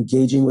are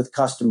engaging with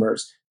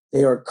customers.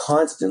 They are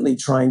constantly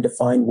trying to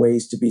find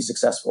ways to be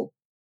successful.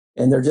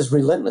 And they're just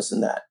relentless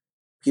in that.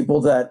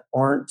 People that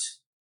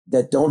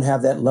don't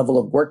have that level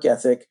of work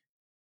ethic,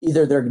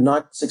 either they're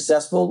not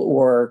successful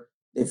or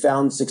they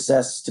found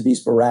success to be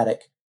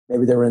sporadic.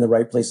 Maybe they were in the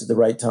right place at the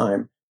right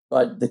time.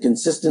 But the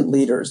consistent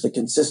leaders, the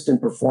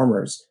consistent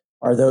performers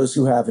are those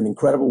who have an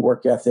incredible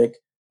work ethic,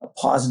 a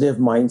positive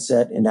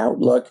mindset and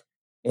outlook,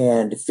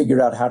 and figured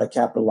out how to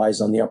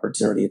capitalize on the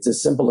opportunity. It's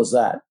as simple as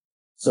that.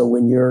 So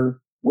when you're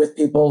with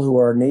people who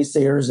are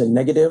naysayers and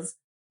negative,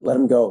 let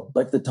them go.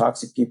 Let the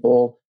toxic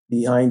people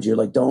behind you.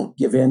 Like, don't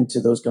give in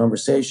to those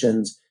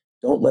conversations.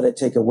 Don't let it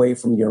take away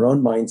from your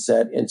own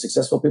mindset. And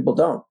successful people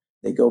don't.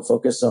 They go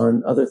focus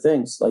on other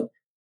things. Like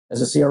as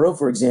a CRO,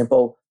 for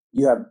example,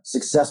 you have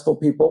successful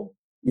people.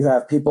 You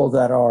have people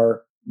that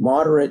are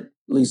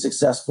moderately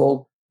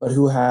successful, but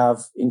who have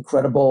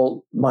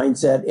incredible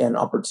mindset and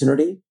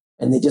opportunity,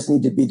 and they just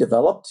need to be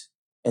developed.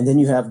 And then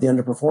you have the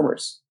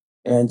underperformers.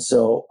 And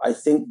so I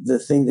think the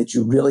thing that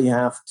you really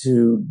have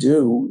to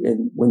do,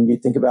 and when you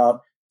think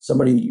about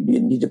somebody you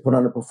need to put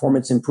on a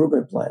performance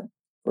improvement plan,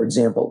 for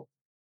example,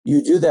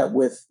 you do that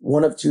with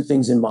one of two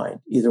things in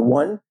mind. Either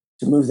one,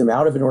 to move them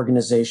out of an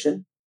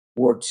organization,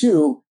 or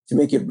two, to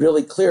make it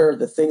really clear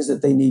the things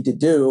that they need to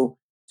do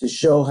to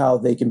show how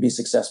they can be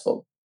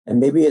successful. And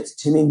maybe it's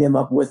teaming them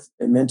up with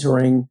and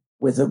mentoring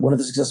with one of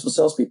the successful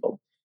salespeople.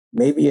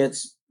 Maybe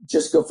it's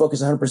just go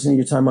focus 100% of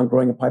your time on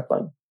growing a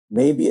pipeline.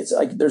 Maybe it's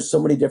like there's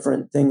so many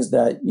different things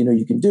that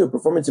you can do.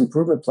 Performance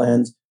improvement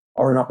plans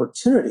are an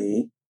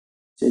opportunity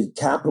to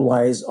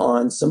capitalize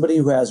on somebody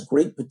who has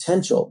great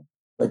potential,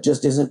 but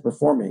just isn't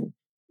performing.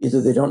 Either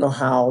they don't know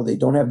how, they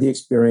don't have the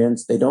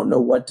experience, they don't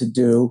know what to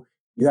do.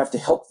 You have to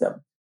help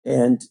them.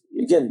 And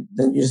again,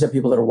 then you just have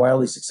people that are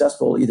wildly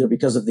successful, either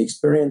because of the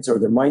experience or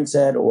their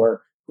mindset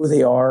or who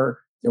they are,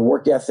 their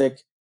work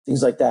ethic,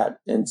 things like that.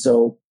 And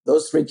so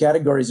those three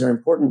categories are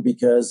important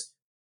because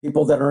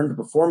people that are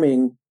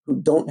underperforming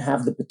who don't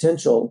have the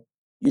potential,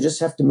 you just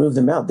have to move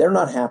them out. They're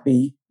not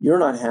happy. You're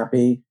not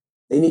happy.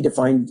 They need to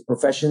find a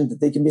profession that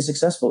they can be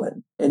successful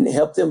in and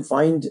help them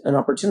find an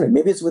opportunity.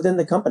 Maybe it's within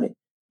the company.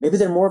 Maybe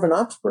they're more of an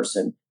ops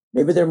person.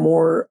 Maybe they're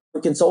more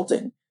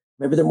consulting.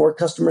 Maybe they're more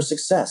customer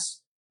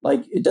success.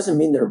 Like, it doesn't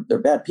mean they're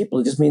bad people.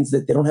 It just means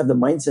that they don't have the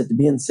mindset to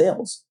be in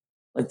sales.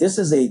 Like, this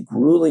is a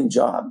grueling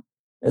job,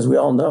 as we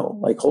all know,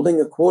 like holding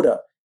a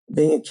quota,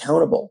 being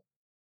accountable.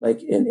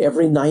 Like, in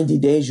every 90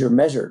 days you're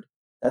measured.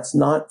 That's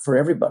not for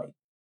everybody.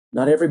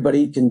 Not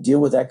everybody can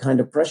deal with that kind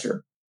of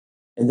pressure.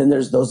 And then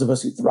there's those of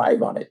us who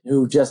thrive on it,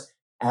 who just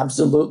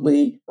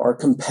absolutely are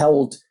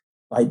compelled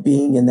by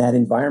being in that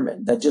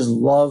environment, that just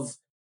love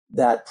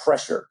that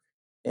pressure.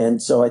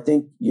 And so I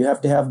think you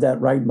have to have that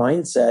right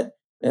mindset.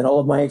 And all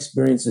of my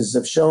experiences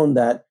have shown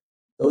that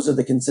those are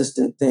the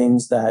consistent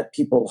things that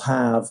people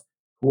have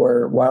who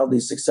are wildly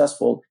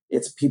successful.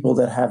 It's people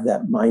that have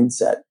that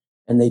mindset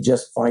and they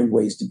just find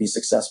ways to be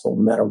successful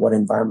no matter what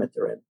environment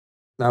they're in.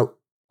 Now,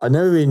 I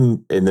know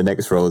in the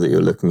next role that you're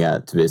looking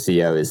at to be a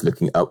CEO is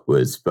looking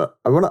upwards, but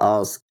I want to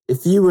ask,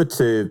 if you were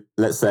to,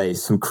 let's say,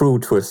 some cruel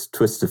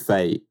twist of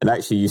fate, and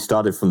actually you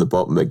started from the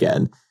bottom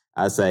again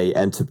as a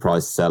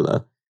enterprise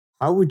seller,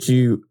 how would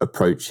you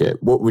approach it?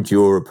 What would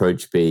your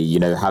approach be,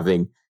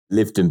 having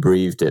lived and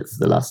breathed it for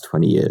the last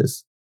 20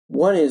 years?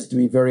 One is to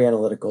be very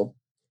analytical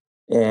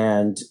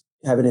and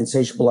have an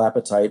insatiable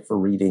appetite for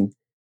reading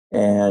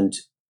and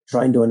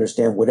trying to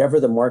understand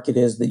whatever the market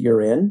is that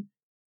you're in,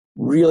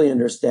 really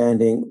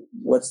understanding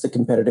what's the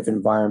competitive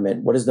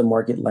environment, what does the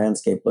market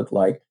landscape look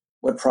like,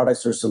 what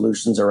products or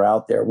solutions are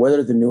out there, what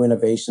are the new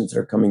innovations that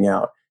are coming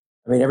out.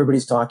 I mean,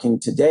 everybody's talking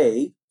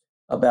today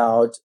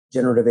about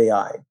generative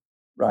AI,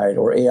 right?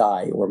 Or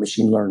AI or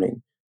machine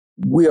learning.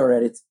 We are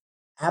at its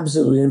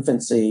absolute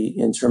infancy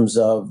in terms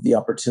of the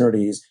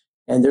opportunities.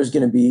 And there's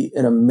going to be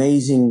an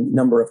amazing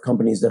number of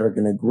companies that are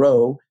going to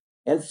grow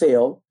and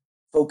fail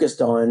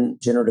focused on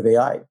generative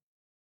AI.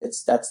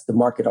 That's the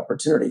market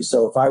opportunity.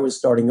 So if I was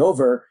starting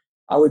over,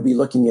 I would be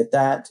looking at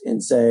that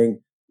and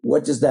saying,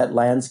 what does that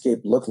landscape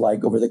look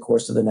like over the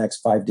course of the next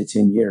 5 to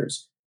 10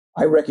 years?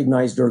 I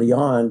recognized early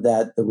on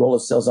that the role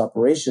of sales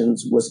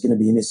operations was going to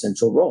be an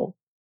essential role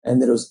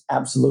and that it was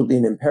absolutely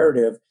an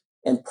imperative.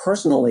 And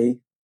personally,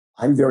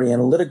 I'm very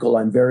analytical.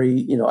 I'm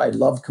very, I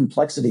love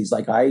complexities.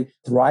 Like, I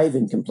thrive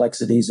in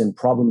complexities and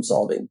problem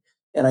solving.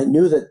 And I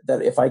knew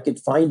that if I could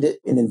find an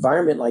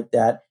environment like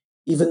that,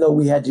 even though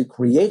we had to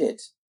create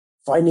it,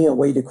 finding a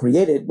way to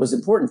create it was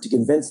important to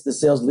convince the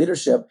sales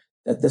leadership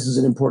that this is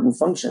an important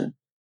function,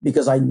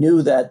 because I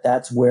knew that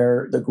that's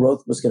where the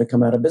growth was going to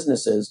come out of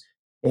businesses.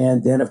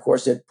 And then, of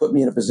course, it put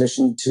me in a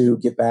position to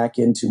get back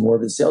into more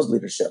of the sales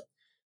leadership.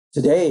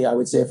 Today, I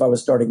would say if I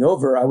was starting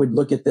over, I would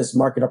look at this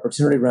market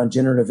opportunity around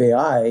generative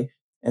AI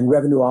and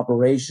revenue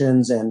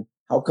operations and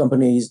how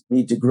companies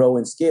need to grow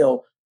and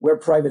scale, where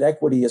private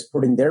equity is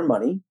putting their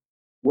money,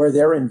 where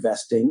they're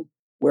investing,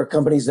 where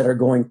companies that are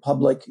going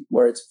public,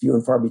 where it's few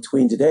and far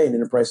between today in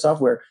enterprise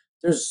software.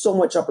 There's so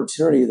much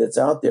opportunity that's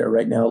out there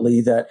right now,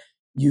 Lee, that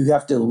you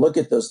have to look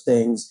at those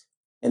things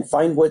and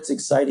find what's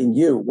exciting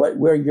you,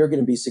 where you're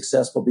going to be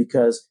successful,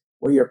 because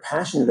where you're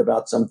passionate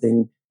about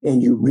something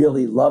and you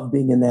really love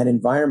being in that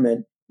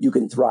environment, you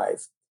can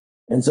thrive.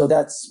 And so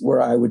that's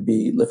where I would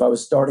be. If I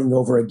was starting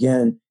over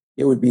again,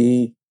 it would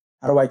be,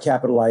 how do I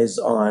capitalize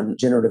on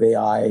generative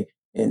AI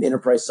and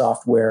enterprise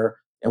software?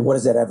 And what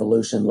does that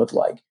evolution look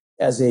like?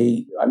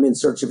 I'm in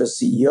search of a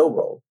CEO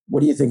role.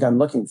 What do you think I'm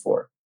looking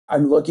for?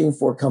 I'm looking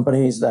for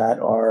companies that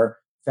are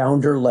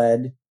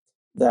founder-led,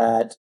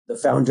 that the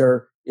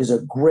founder is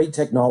a great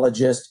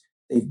technologist.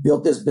 They've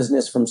built this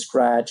business from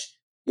scratch.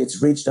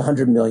 It's reached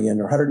 100 million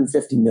or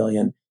 150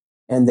 million,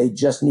 and they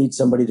just need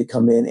somebody to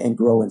come in and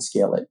grow and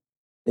scale it.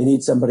 They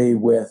need somebody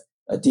with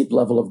a deep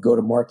level of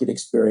go-to-market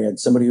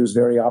experience, somebody who's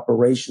very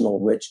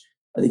operational, which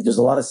I think there's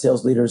a lot of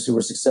sales leaders who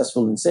are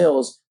successful in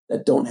sales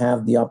that don't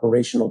have the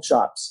operational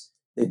chops.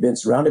 They've been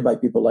surrounded by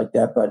people like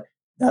that, but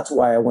that's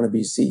why I want to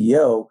be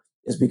CEO,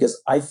 is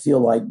because I feel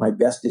like my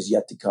best is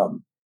yet to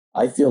come.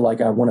 I feel like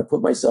I want to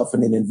put myself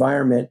in an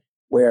environment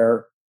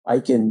where I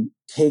can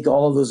take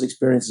all of those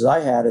experiences I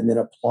had and then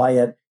apply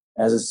it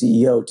as a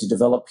CEO to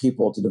develop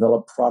people, to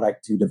develop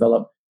product, to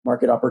develop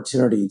market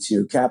opportunity,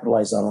 to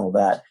capitalize on all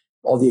that,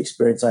 all the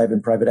experience I have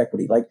in private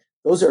equity. Like,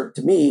 those are,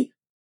 to me,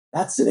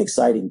 that's an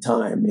exciting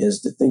time, is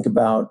to think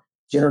about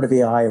generative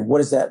AI and what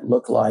does that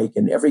look like?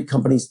 And every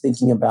company's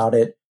thinking about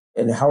it.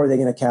 And how are they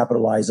going to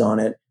capitalize on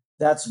it?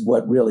 That's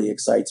what really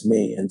excites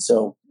me. And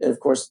so, and of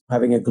course,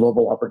 having a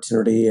global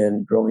opportunity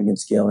and growing and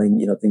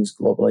scaling, things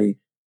globally,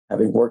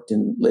 having worked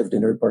and lived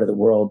in every part of the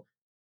world,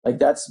 like,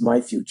 that's my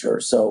future.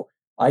 So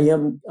I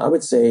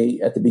would say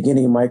at the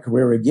beginning of my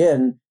career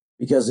again,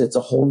 because it's a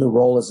whole new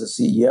role as a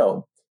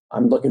CEO.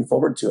 I'm looking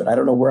forward to it. I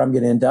don't know where I'm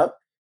going to end up,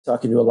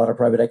 talking to a lot of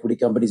private equity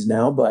companies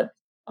now, but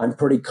I'm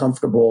pretty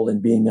comfortable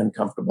in being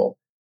uncomfortable.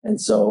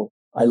 And so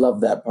I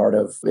love that part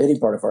of any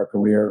part of our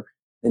career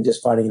and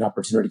just finding an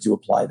opportunity to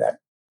apply that.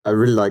 I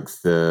really like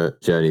the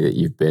journey that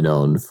you've been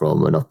on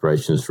from an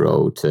operations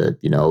role to,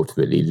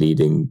 ultimately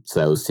leading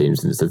sales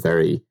teams. And it's a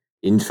very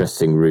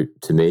interesting route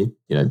to me.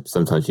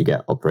 Sometimes you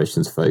get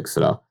operations folks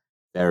that are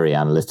very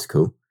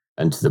analytical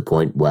and to the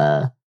point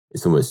where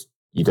it's almost,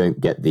 you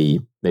don't get the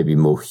maybe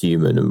more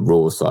human and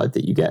raw side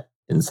that you get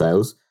in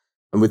sales.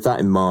 And with that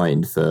in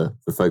mind, for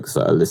folks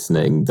that are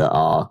listening that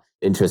are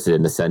interested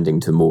in ascending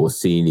to more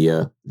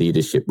senior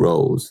leadership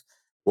roles,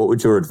 what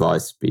would your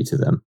advice be to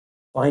them?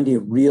 Find a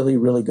really,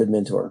 really good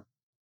mentor.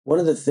 One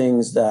of the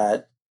things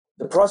that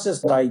the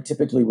process that I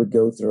typically would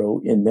go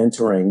through in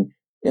mentoring,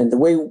 and the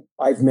way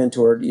I've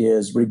mentored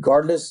is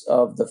regardless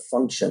of the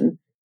function,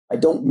 I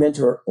don't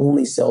mentor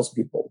only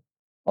salespeople.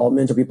 I'll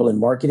mentor people in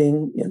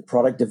marketing, in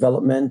product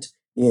development,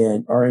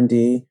 in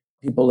R&D,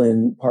 people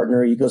in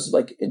partner ecos.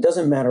 Like, it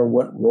doesn't matter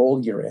what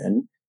role you're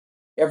in.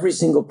 Every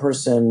single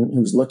person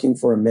who's looking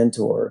for a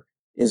mentor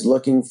is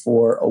looking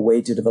for a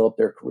way to develop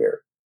their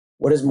career.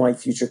 What does my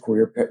future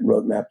career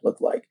roadmap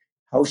look like?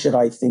 How should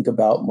I think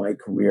about my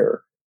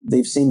career?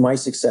 They've seen my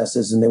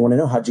successes and they want to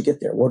know, how'd you get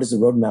there? What does the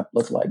roadmap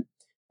look like?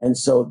 And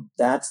so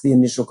that's the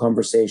initial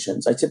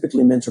conversations. I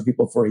typically mentor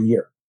people for a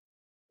year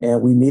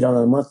and we meet on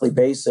a monthly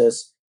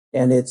basis,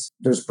 and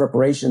there's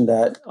preparation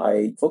that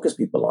I focus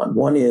people on.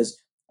 One is,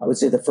 I would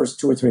say the first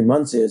 2 or 3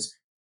 months is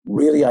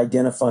really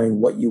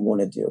identifying what you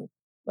want to do,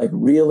 like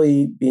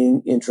really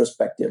being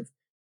introspective.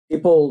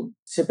 People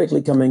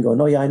typically come in and go,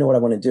 no, yeah, I know what I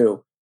want to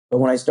do. But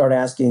when I start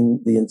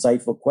asking the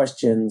insightful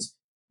questions,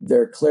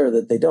 they're clear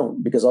that they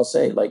don't, because I'll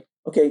say, like,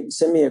 okay,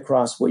 send me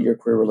across what your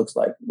career looks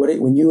like.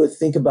 When you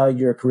think about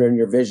your career and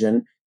your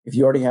vision, if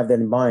you already have that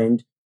in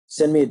mind,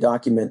 send me a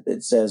document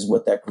that says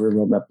what that career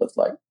roadmap looks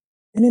like.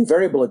 And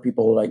invariably,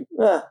 people are like,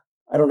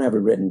 I don't have it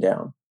written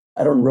down.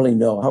 I don't really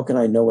know. How can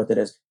I know what that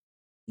is?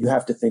 You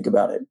have to think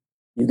about it.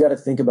 You've got to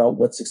think about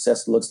what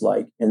success looks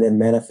like and then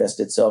manifest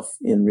itself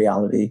in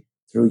reality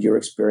through your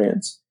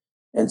experience.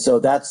 And so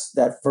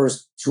that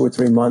first 2 or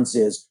 3 months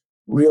is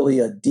really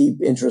a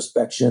deep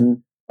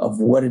introspection of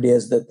what it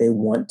is that they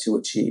want to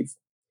achieve.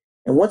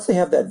 And once they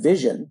have that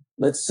vision,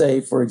 let's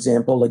say, for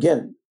example,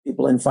 again,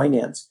 people in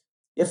finance,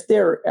 if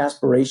their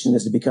aspiration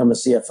is to become a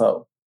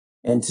CFO,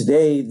 and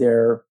today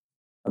they're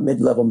a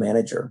mid-level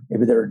manager,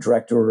 maybe they're a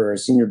director or a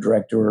senior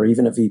director or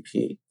even a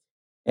VP,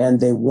 and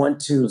they want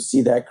to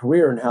see that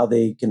career and how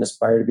they can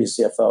aspire to be a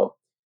CFO,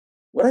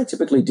 what I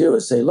typically do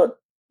is say, look,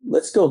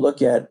 let's go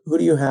look at who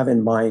do you have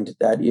in mind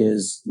that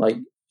is like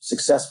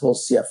successful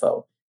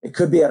CFO. It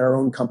could be at our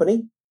own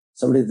company,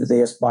 somebody that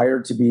they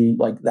aspire to be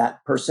like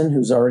that person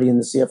who's already in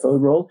the CFO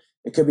role.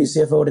 It could be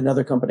CFO at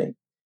another company.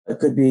 It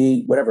could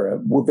be whatever, a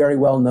very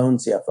well-known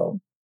CFO.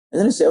 And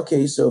then I say,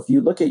 okay, so if you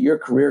look at your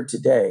career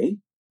today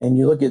and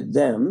you look at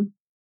them,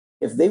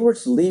 if they were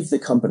to leave the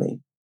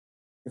company,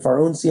 if our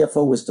own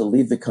CFO was to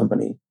leave the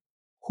company,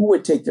 who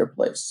would take their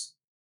place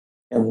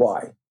and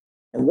why?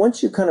 And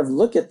once you kind of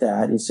look at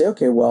that and say,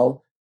 okay,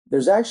 well,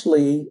 there's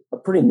actually a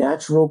pretty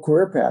natural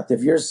career path.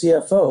 If you're a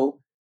CFO,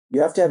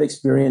 you have to have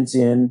experience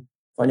in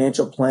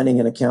financial planning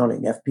and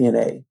accounting,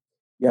 FP&A.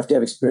 You have to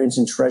have experience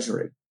in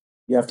treasury.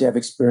 You have to have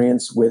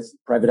experience with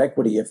private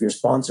equity if you're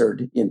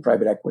sponsored in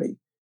private equity.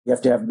 You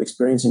have to have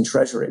experience in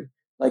treasury.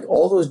 Like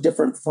all those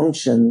different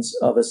functions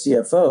of a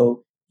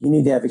CFO, you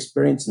need to have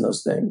experience in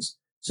those things.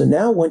 So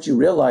now once you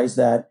realize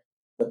that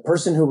the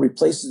person who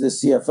replaces the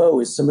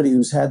CFO is somebody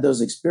who's had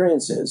those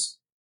experiences,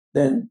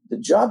 then the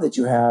job that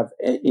you have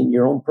in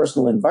your own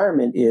personal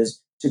environment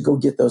is to go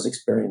get those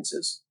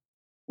experiences.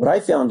 What I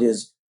found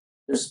is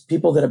there's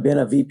people that have been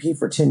a VP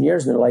for 10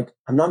 years and they're like,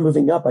 I'm not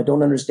moving up. I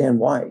don't understand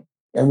why.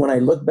 And when I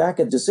look back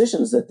at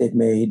decisions that they've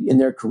made in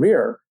their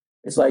career,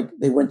 it's like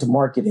they went to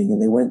marketing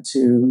and they went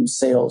to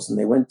sales and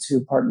they went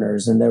to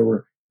partners and they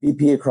were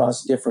VP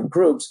across different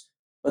groups,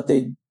 but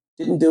they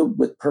didn't do it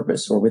with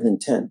purpose or with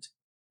intent.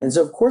 And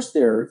so, of course,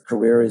 their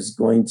career is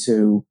going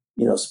to,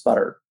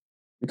 sputter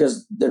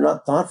because they're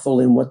not thoughtful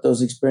in what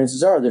those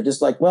experiences are. They're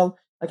just like, well,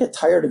 I get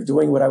tired of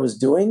doing what I was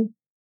doing.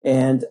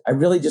 And I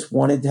really just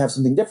wanted to have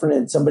something different.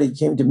 And somebody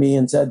came to me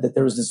and said that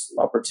there was this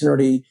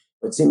opportunity.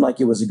 It seemed like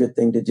it was a good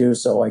thing to do.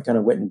 So I kind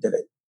of went and did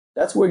it.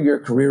 That's where your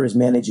career is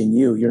managing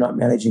you. You're not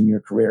managing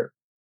your career.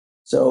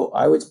 So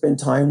I would spend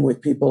time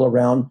with people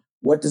around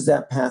what does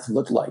that path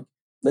look like?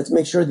 Let's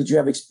make sure that you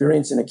have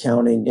experience in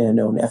accounting and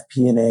on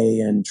FP&A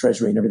and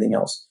treasury and everything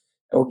else,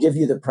 or give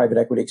you the private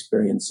equity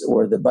experience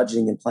or the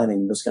budgeting and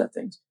planning and those kind of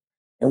things.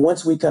 And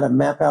once we kind of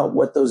map out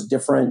what those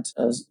different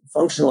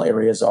functional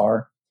areas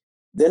are,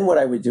 then what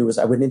I would do is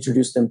I would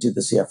introduce them to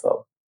the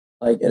CFO.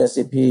 Like at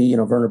SAP,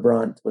 Werner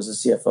Brandt was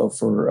a CFO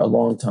for a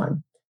long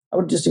time. I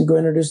would just go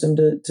introduce them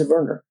to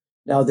Werner.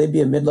 Now they'd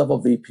be a mid-level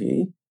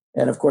VP.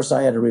 And of course,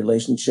 I had a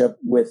relationship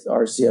with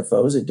our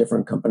CFOs at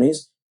different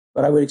companies,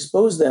 but I would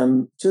expose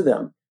them to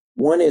them.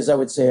 One is I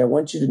would say, I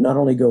want you to not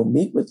only go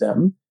meet with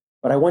them,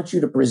 but I want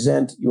you to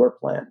present your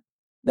plan.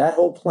 that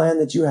whole plan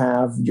that you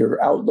have,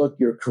 your outlook,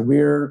 your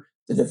career,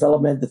 the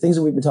development, the things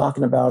that we've been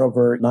talking about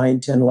over 9,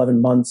 10,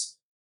 11 months,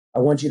 I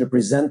want you to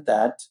present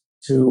that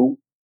to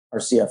our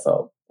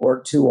CFO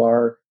or to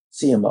our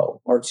CMO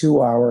or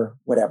to our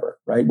whatever,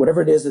 right?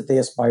 Whatever it is that they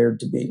aspired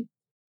to be.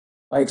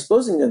 By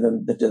exposing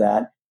them to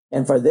that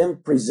and for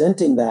them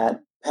presenting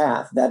that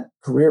path, that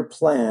career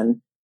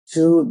plan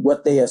to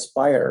what they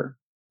aspire,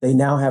 they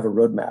now have a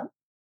roadmap.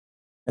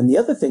 And the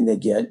other thing they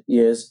get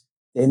is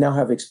they now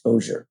have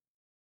exposure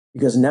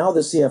because now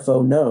the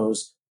CFO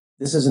knows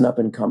this is an up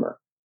and comer.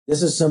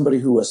 This is somebody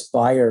who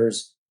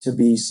aspires to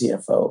be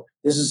CFO.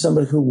 This is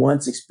somebody who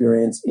wants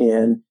experience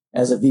in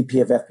as a VP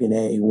of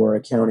FP&A or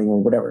accounting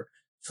or whatever,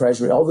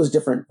 treasury, all those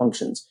different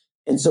functions.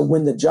 And so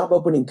when the job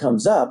opening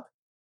comes up,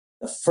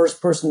 the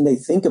first person they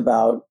think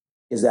about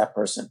is that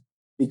person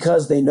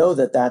because they know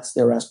that that's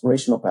their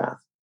aspirational path.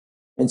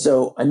 And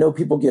so I know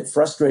people get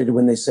frustrated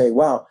when they say,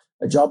 wow,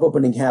 a job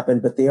opening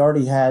happened, but they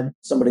already had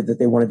somebody that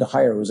they wanted to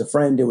hire. It was a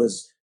friend. It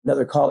was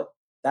another colleague.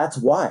 That's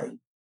why.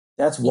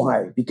 That's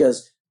why,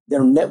 because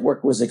their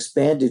network was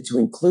expanded to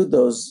include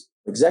those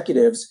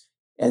executives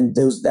and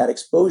that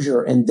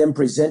exposure, and them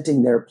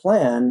presenting their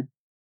plan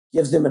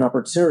gives them an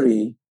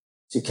opportunity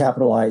to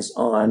capitalize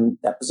on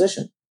that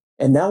position.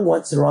 And now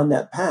once they're on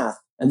that path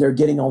and they're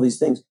getting all these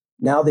things,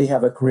 now they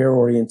have a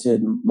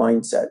career-oriented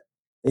mindset.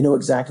 They know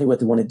exactly what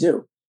they want to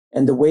do.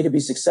 And the way to be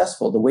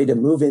successful, the way to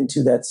move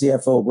into that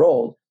CFO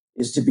role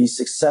is to be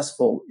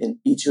successful in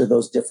each of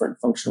those different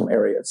functional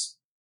areas.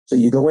 So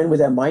you go in with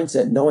that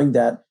mindset knowing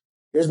that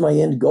here's my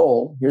end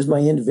goal, here's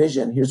my end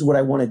vision, here's what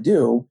I want to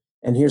do,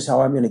 and here's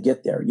how I'm going to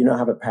get there. You now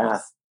have a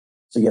path.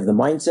 So you have the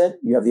mindset,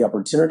 you have the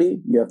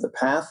opportunity, you have the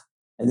path,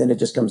 and then it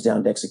just comes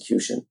down to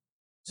execution.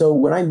 So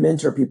when I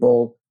mentor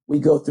people, we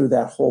go through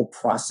that whole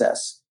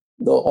process,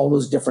 all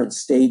those different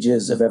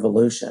stages of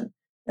evolution.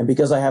 And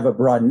because I have a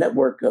broad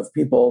network of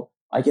people,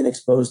 I can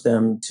expose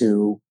them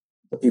to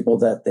the people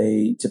that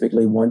they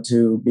typically want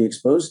to be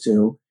exposed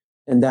to.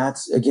 And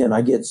that's, again,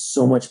 I get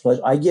so much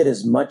pleasure. I get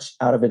as much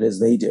out of it as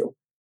they do.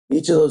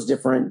 Each of those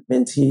different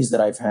mentees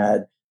that I've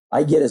had,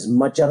 I get as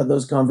much out of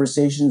those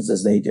conversations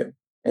as they do.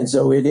 And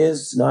so it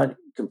is not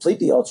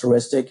completely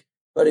altruistic,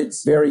 but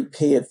it's very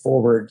pay it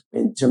forward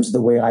in terms of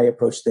the way I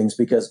approach things,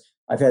 because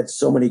I've had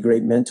so many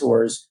great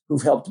mentors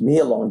who've helped me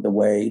along the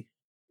way.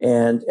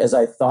 And as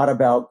I thought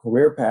about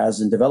career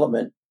paths and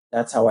development,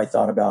 that's how I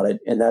thought about it.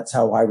 And that's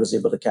how I was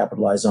able to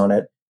capitalize on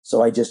it.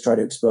 So I just try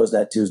to expose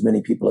that to as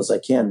many people as I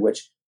can,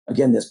 which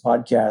again, this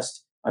podcast,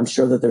 I'm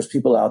sure that there's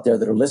people out there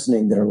that are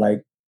listening that are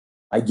like,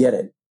 I get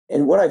it.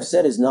 And what I've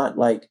said is not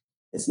like,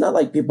 it's not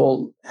like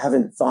people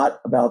haven't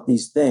thought about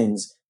these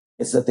things.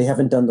 It's that they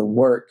haven't done the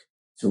work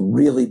to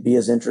really be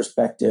as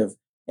introspective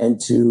and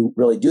to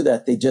really do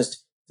that. They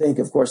just think,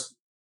 of course,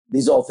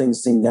 these all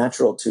things seem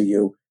natural to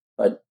you,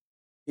 but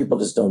people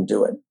just don't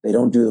do it. They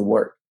don't do the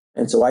work.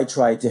 And so I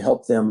try to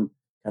help them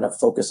kind of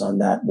focus on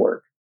that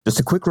work. Just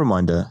a quick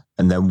reminder,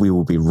 and then we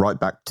will be right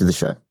back to the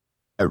show.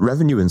 At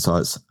Revenue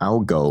Insights,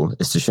 our goal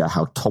is to share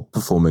how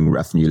top-performing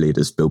revenue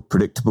leaders build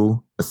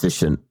predictable,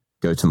 efficient,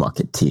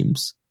 go-to-market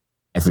teams.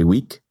 Every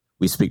week,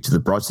 we speak to the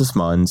brightest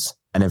minds,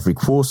 and every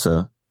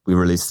quarter, we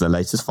release the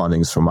latest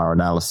findings from our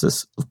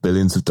analysis of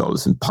billions of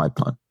dollars in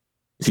pipeline.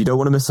 If you don't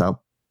want to miss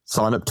out,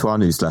 sign up to our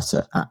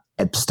newsletter at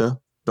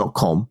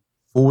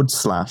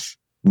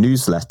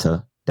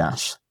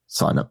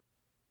ebster.com/newsletter-sign up.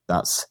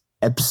 That's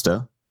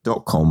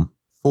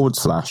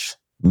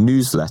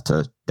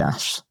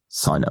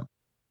ebster.com/newsletter-sign up.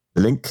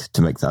 The link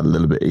to make that a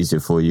little bit easier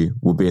for you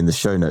will be in the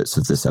show notes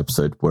of this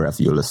episode,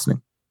 wherever you're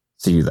listening.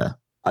 See you there.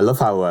 I love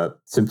how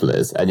simple it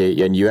is.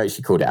 And you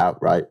actually called it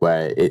out, right?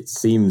 Where it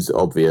seems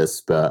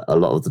obvious, but a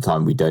lot of the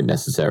time we don't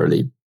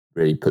necessarily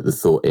really put the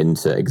thought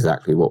into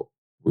exactly what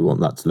we want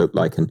that to look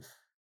like. And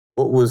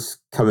what was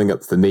coming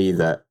up for me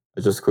that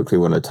I just quickly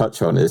want to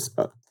touch on is,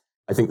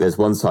 I think there's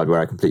one side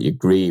where I completely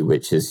agree,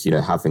 which is,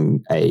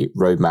 having a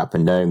roadmap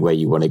and knowing where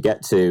you want to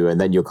get to.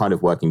 And then you're kind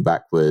of working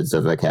backwards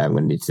of, okay, I'm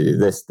going to need to do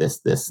this, this,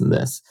 this, and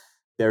this.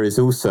 There is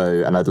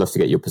also, and I'd love to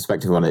get your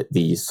perspective on it,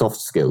 the soft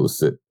skills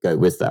that go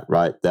with that,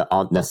 right? That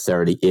aren't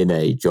necessarily in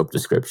a job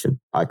description.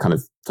 I kind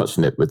of touched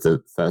on it with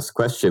the first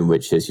question,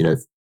 which is, in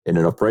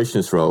an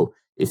operations role,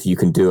 if you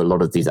can do a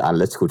lot of these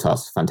analytical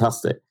tasks,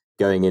 fantastic.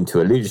 Going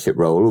into a leadership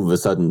role, all of a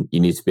sudden,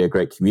 you need to be a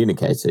great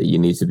communicator. You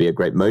need to be a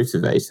great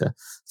motivator,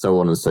 so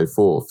on and so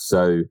forth.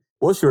 So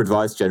what's your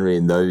advice generally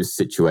in those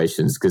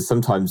situations? Because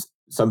sometimes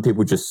some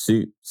people just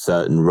suit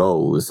certain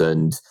roles,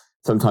 and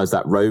sometimes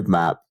that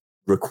roadmap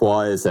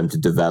requires them to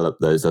develop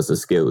those other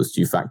skills. Do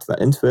you factor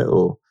that into it,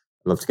 or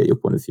I'd love to get your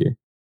point of view?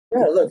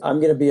 Yeah, look, I'm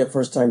going to be a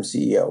first-time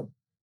CEO.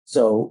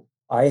 So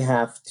I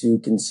have to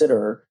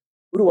consider,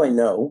 who do I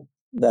know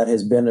that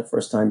has been a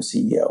first-time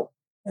CEO?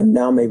 And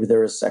now maybe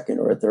they're a second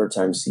or a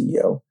third-time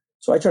CEO.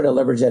 So I try to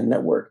leverage that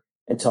network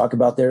and talk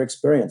about their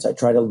experience. I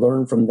try to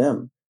learn from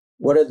them.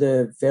 What are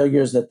the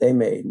failures that they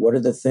made? What are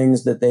the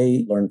things that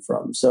they learned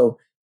from? So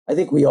I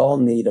think we all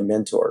need a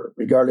mentor,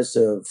 regardless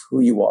of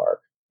who you are.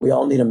 We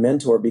all need a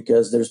mentor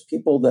because there's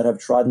people that have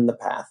trodden the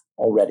path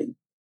already.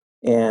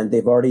 and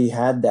they've already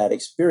had that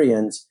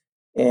experience.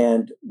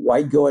 And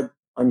why go it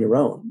on your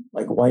own?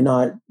 Like, why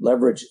not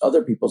leverage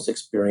other people's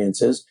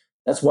experiences?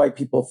 That's why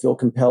people feel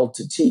compelled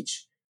to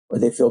teach, or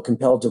they feel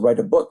compelled to write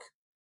a book,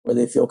 or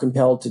they feel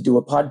compelled to do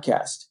a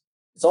podcast.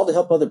 It's all to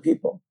help other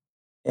people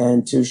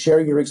and to share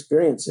your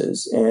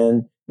experiences.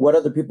 And what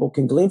other people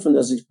can glean from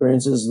those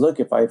experiences, look,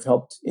 if I've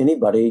helped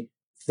anybody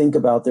think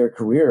about their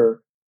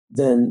career,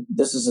 then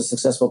this is a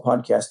successful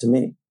podcast to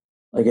me.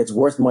 Like, it's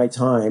worth my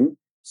time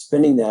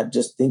spending that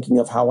just thinking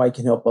of how I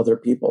can help other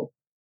people.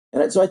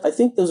 And so I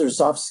think those are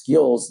soft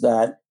skills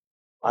that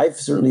I've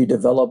certainly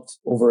developed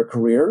over a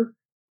career,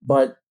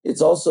 but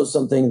it's also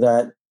something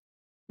that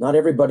not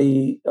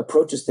everybody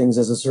approaches things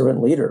as a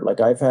servant leader. Like,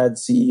 I've had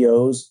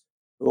CEOs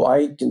who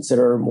I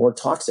consider more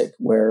toxic,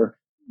 where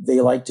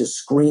they like to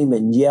scream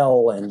and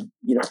yell and,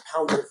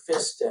 pound their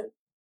fist. And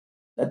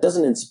that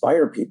doesn't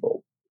inspire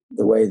people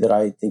the way that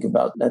I think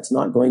about. That's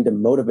not going to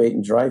motivate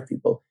and drive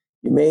people.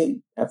 You may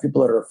have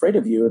people that are afraid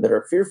of you, that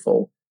are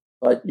fearful,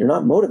 but you're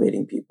not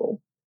motivating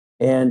people.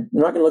 And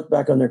you're not going to look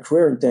back on their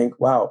career and think,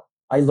 wow,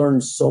 I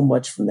learned so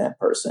much from that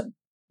person.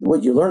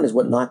 What you learn is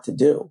what not to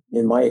do,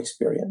 in my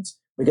experience,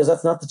 because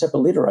that's not the type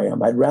of leader I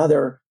am. I'd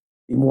rather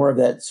be more of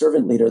that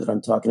servant leader that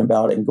I'm talking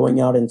about, and going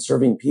out and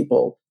serving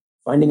people,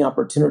 finding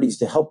opportunities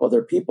to help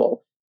other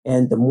people.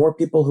 And the more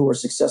people who are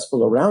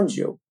successful around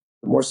you,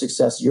 the more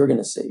success you're going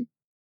to see.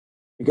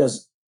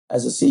 Because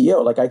as a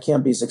CEO, like, I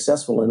can't be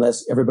successful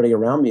unless everybody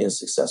around me is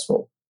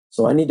successful.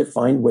 So I need to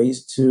find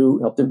ways to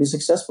help them be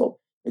successful.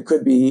 It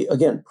could be,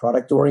 again,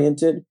 product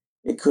oriented.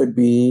 It could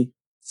be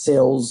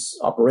sales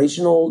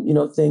operational,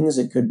 things.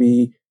 It could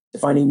be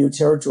defining new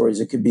territories.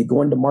 It could be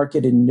going to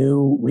market in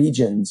new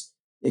regions.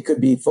 It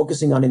could be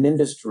focusing on an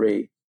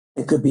industry.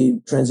 It could be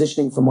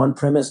transitioning from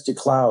on-premise to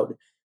cloud.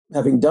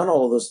 Having done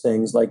all of those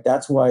things, like,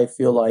 that's why I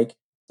feel like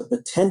the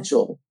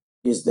potential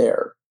is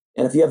there.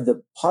 And if you have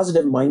the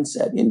positive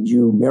mindset and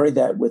you marry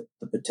that with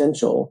the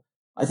potential,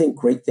 I think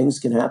great things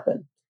can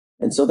happen.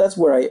 And so that's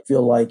where I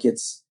feel like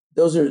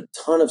those are a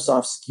ton of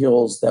soft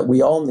skills that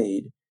we all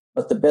need.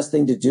 But the best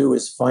thing to do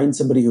is find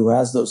somebody who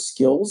has those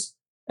skills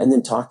and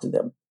then talk to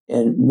them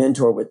and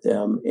mentor with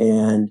them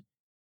and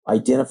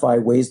identify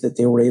ways that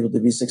they were able to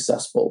be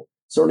successful.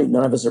 Certainly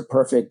none of us are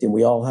perfect and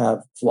we all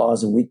have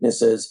flaws and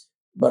weaknesses.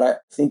 But I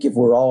think if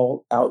we're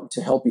all out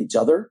to help each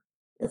other,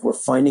 if we're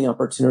finding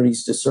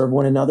opportunities to serve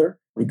one another,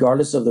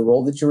 regardless of the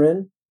role that you're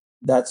in,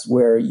 that's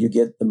where you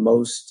get the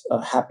most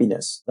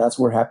happiness. That's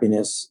where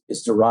happiness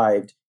is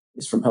derived,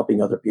 is from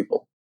helping other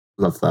people.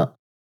 Love that.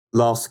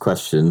 Last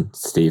question,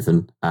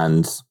 Stephen.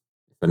 And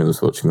if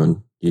anyone's watching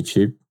on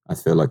YouTube, I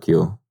feel like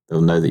they'll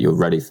know that you're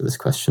ready for this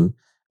question.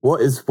 What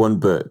is one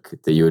book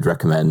that you would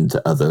recommend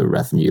to other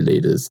revenue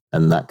leaders?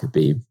 And that could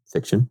be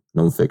fiction,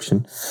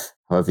 non-fiction,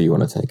 however you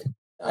want to take it.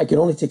 I can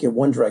only take it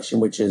one direction,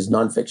 which is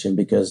nonfiction,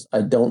 because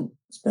I don't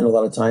spend a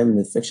lot of time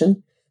with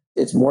fiction.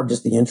 It's more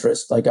just the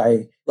interest. Like,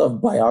 I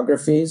love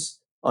biographies.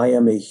 I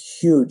am a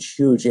huge,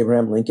 huge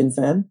Abraham Lincoln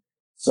fan.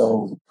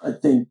 So I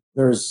think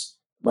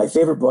my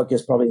favorite book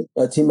is probably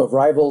A Team of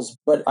Rivals,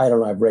 but I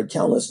don't know. I've read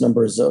countless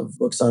numbers of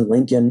books on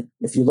Lincoln.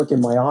 If you look in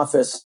my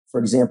office,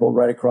 for example,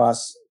 right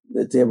across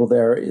the table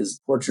there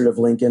is Portrait of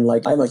Lincoln.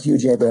 Like, I'm a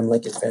huge Abraham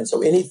Lincoln fan.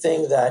 So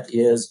anything that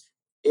is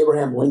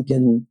Abraham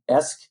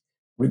Lincoln-esque,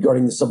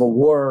 regarding the Civil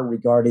War,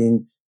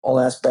 regarding all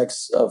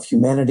aspects of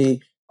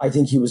humanity, I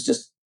think he was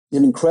just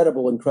an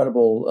incredible,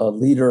 incredible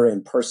leader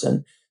and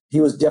person.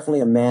 He was definitely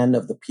a man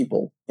of the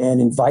people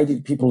and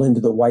invited people into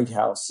the White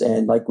House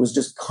and was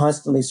just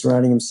constantly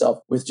surrounding himself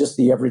with just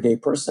the everyday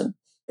person.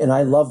 And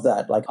I love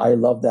that. I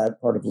love that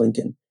part of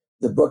Lincoln.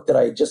 The book that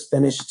I just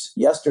finished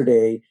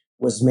yesterday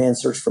was Man's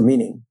Search for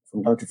Meaning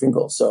from Dr.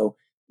 Finkel. So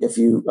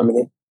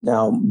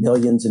now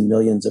millions and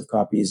millions of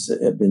copies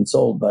have been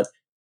sold, but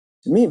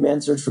to me,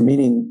 Man's Search for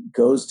Meaning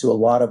goes to a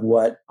lot of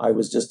what I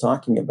was just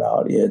talking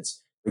about. It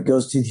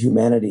goes to the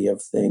humanity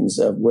of things,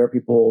 of where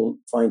people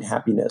find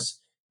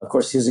happiness. Of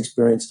course, his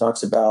experience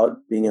talks about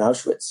being in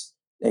Auschwitz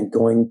and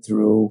going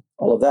through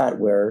all of that,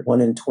 where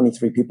 1 in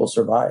 23 people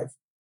survive.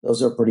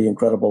 Those are pretty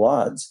incredible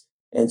odds.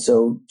 And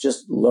so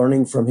just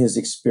learning from his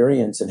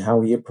experience and how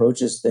he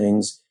approaches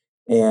things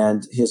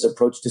and his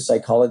approach to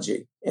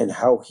psychology and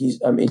how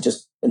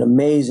just an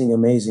amazing,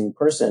 amazing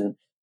person.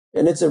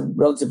 And it's a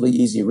relatively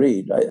easy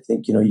read. I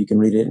think, you can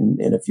read it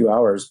in a few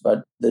hours,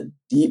 but the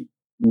deep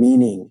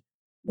meaning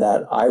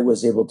that I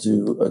was able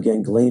to,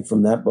 again, glean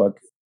from that book,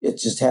 it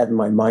just had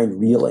my mind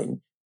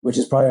reeling, which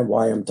is probably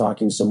why I'm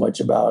talking so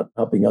much about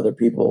helping other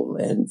people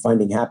and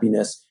finding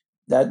happiness.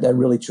 That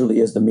really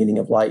truly is the meaning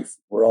of life.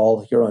 We're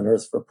all here on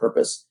earth for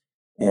purpose.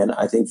 And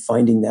I think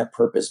finding that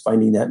purpose,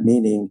 finding that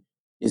meaning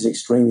is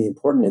extremely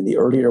important. And the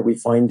earlier we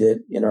find it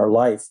in our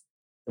life,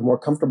 the more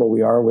comfortable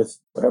we are with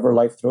whatever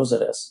life throws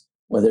at us.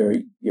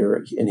 Whether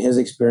you're in his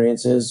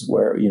experiences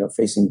where,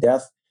 facing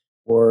death,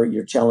 or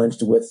you're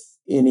challenged with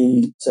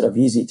any set of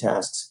easy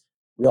tasks.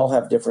 We all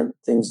have different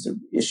things,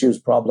 issues,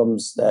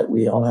 problems that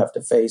we all have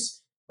to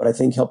face. But I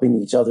think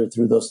helping each other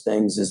through those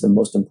things is the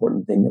most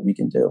important thing that we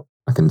can do.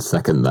 I can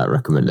second that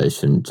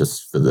recommendation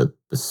just for the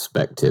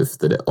perspective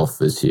that it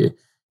offers you.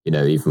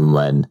 Even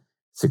when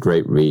it's a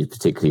great read,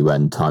 particularly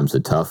when times are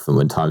tough and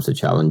when times are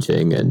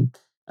challenging, and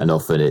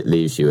often it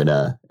leaves you in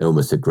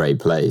almost a grey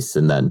place,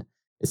 and then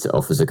it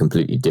offers a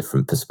completely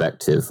different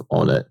perspective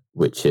on it,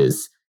 which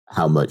is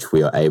how much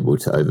we are able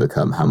to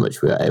overcome, how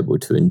much we are able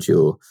to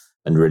endure.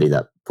 And really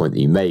that point that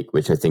you make,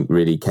 which I think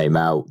really came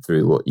out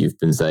through what you've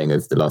been saying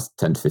over the last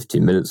 10 to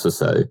 15 minutes or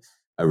so,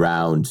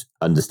 around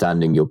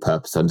understanding your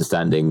purpose,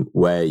 understanding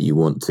where you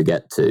want to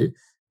get to,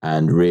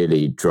 and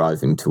really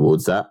driving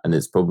towards that. And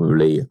it's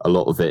probably a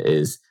lot of it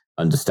is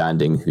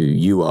understanding who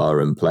you are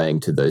and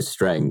playing to those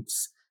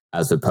strengths,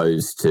 as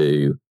opposed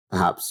to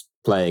perhaps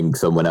playing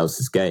someone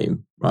else's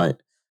game, right?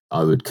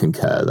 I would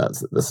concur.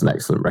 That's an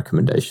excellent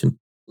recommendation.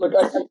 Look,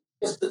 I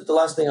guess the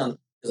last thing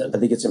because I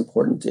think it's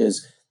important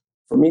is,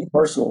 for me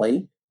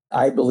personally,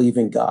 I believe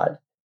in God.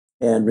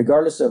 And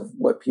regardless of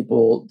what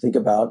people think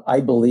about,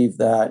 I believe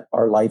that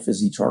our life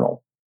is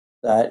eternal,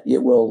 that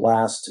it will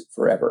last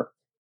forever,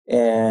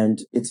 and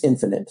it's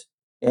infinite.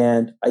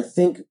 And I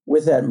think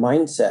with that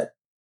mindset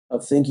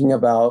of thinking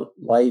about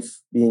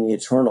life being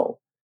eternal,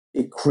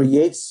 it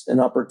creates an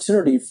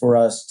opportunity for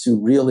us to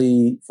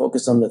really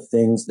focus on the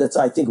things. That's,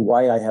 I think,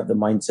 why I have the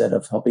mindset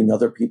of helping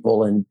other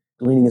people and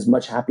gleaning as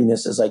much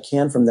happiness as I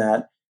can from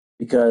that.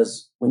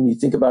 Because when you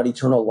think about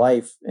eternal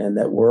life and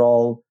that we're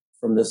all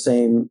from the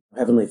same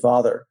Heavenly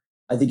Father,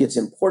 I think it's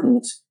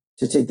important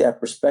to take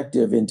that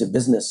perspective into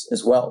business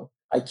as well.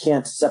 I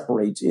can't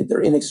separate it.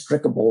 They're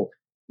inextricable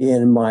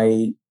in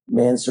my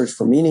man's search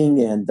for meaning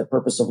and the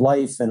purpose of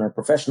life and our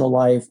professional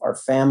life, our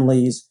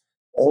families.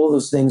 All of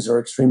those things are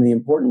extremely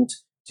important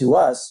to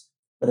us,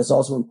 but it's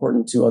also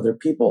important to other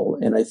people.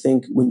 And I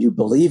think when you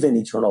believe in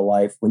eternal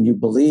life, when you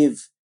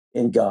believe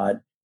in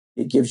God,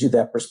 it gives you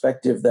that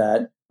perspective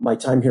that my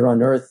time here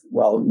on earth,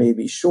 while it may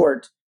be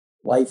short,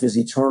 life is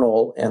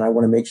eternal. And I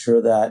want to make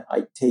sure that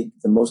I take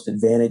the most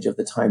advantage of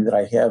the time that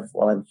I have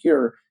while I'm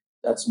here.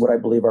 That's what I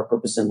believe our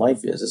purpose in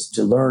life is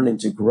to learn and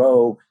to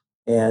grow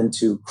and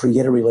to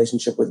create a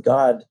relationship with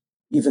God,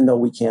 even though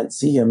we can't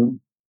see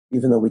him,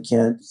 even though we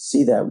can't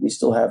see that, we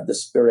still have the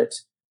Spirit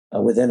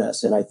within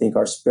us. And I think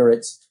our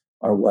spirits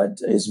are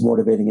what is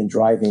motivating and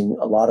driving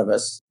a lot of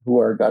us who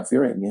are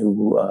God-fearing,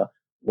 who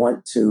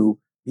want to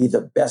be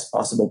the best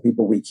possible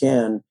people we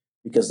can,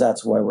 because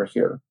that's why we're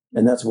here.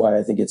 And that's why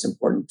I think it's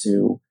important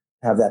to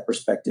have that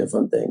perspective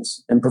on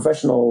things. And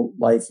professional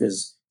life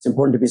it's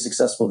important to be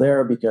successful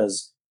there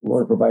because we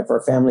want to provide for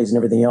our families and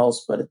everything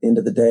else. But at the end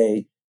of the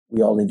day,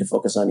 we all need to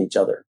focus on each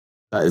other.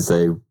 That is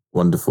a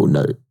wonderful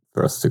note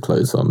for us to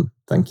close on.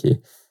 Thank you.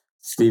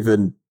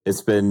 Stephen,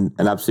 it's been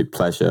an absolute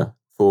pleasure.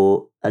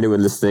 For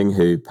anyone listening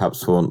who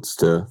perhaps wants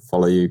to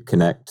follow you,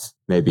 connect,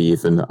 maybe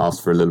even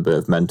ask for a little bit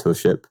of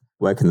mentorship,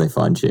 where can they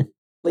find you?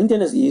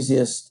 LinkedIn is the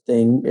easiest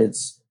thing.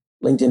 It's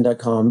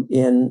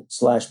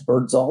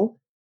linkedin.com/Birdsall.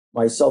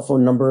 My cell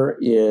phone number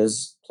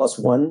is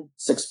 +1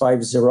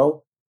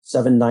 650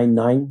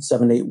 799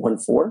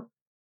 7814.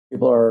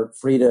 People are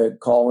free to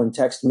call and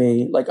text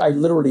me. Like, I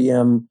literally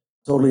am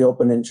totally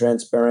open and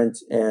transparent,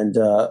 and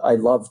I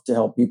love to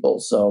help people.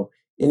 So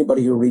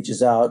anybody who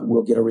reaches out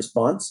will get a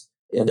response.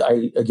 And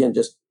I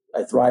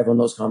thrive on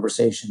those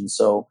conversations.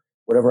 So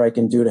whatever I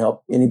can do to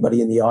help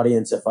anybody in the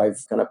audience, if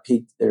I've kind of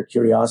piqued their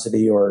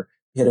curiosity or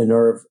hit a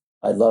nerve,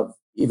 I'd love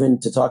even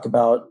to talk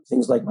about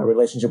things like my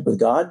relationship with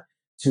God,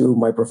 to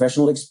my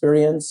professional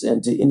experience,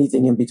 and to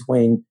anything in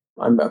between.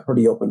 I'm a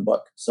pretty open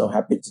book. So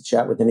happy to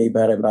chat with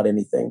anybody about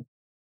anything.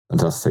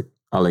 Fantastic.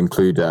 I'll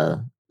include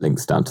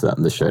links down to that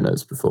in the show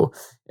notes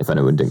if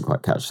anyone didn't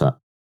quite catch that.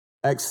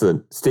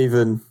 Excellent.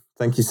 Stephen,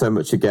 thank you so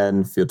much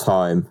again for your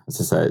time. As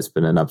I say, it's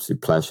been an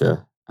absolute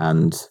pleasure.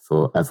 And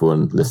for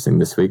everyone listening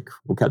this week,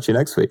 we'll catch you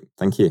next week.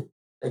 Thank you.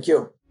 Thank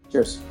you.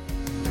 Cheers.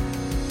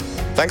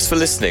 Thanks for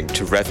listening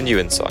to Revenue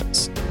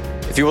Insights.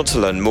 If you want to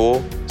learn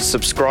more,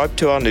 subscribe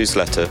to our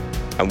newsletter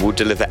and we'll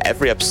deliver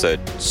every episode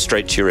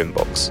straight to your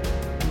inbox.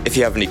 If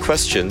you have any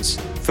questions,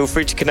 feel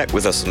free to connect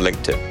with us on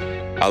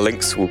LinkedIn. Our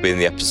links will be in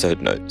the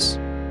episode notes.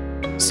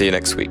 See you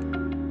next week.